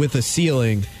with a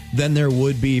ceiling than there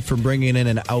would be from bringing in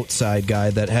an outside guy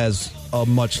that has a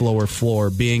much lower floor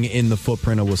being in the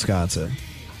footprint of Wisconsin.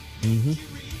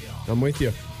 Mm-hmm. I'm with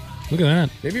you. Look at that.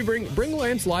 Maybe bring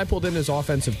Lance Leipold in as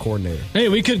offensive coordinator. Hey,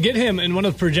 we could get him in one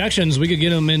of the projections. We could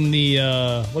get him in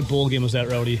the what bowl game was that,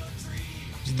 Rowdy?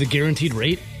 Is it the Guaranteed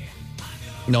Rate?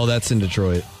 No, that's in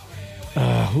Detroit.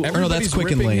 No, that's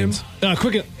Quicken Lanes.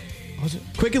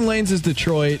 Quicken Lanes is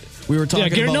Detroit. We were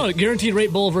talking about... Guaranteed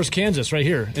Rate Bowl versus Kansas right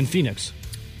here in Phoenix.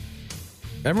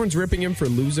 Everyone's ripping him for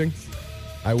losing.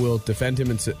 I will defend him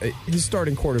and say his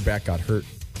starting quarterback got hurt.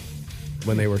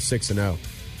 when they were 6-0.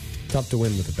 Tough to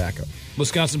win with a backup.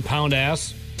 Wisconsin pound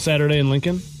ass Saturday in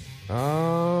Lincoln.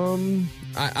 I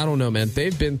don't know, man.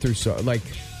 They've been through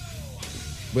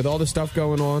with all the stuff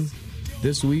going on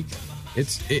this week.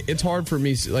 It's hard for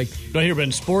me. Like right here,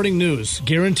 Ben. Sporting news: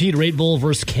 Guaranteed Rate Bowl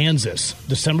versus Kansas,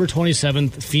 December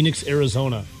 27th, Phoenix,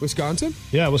 Arizona. Wisconsin?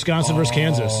 Yeah, Wisconsin versus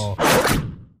Kansas.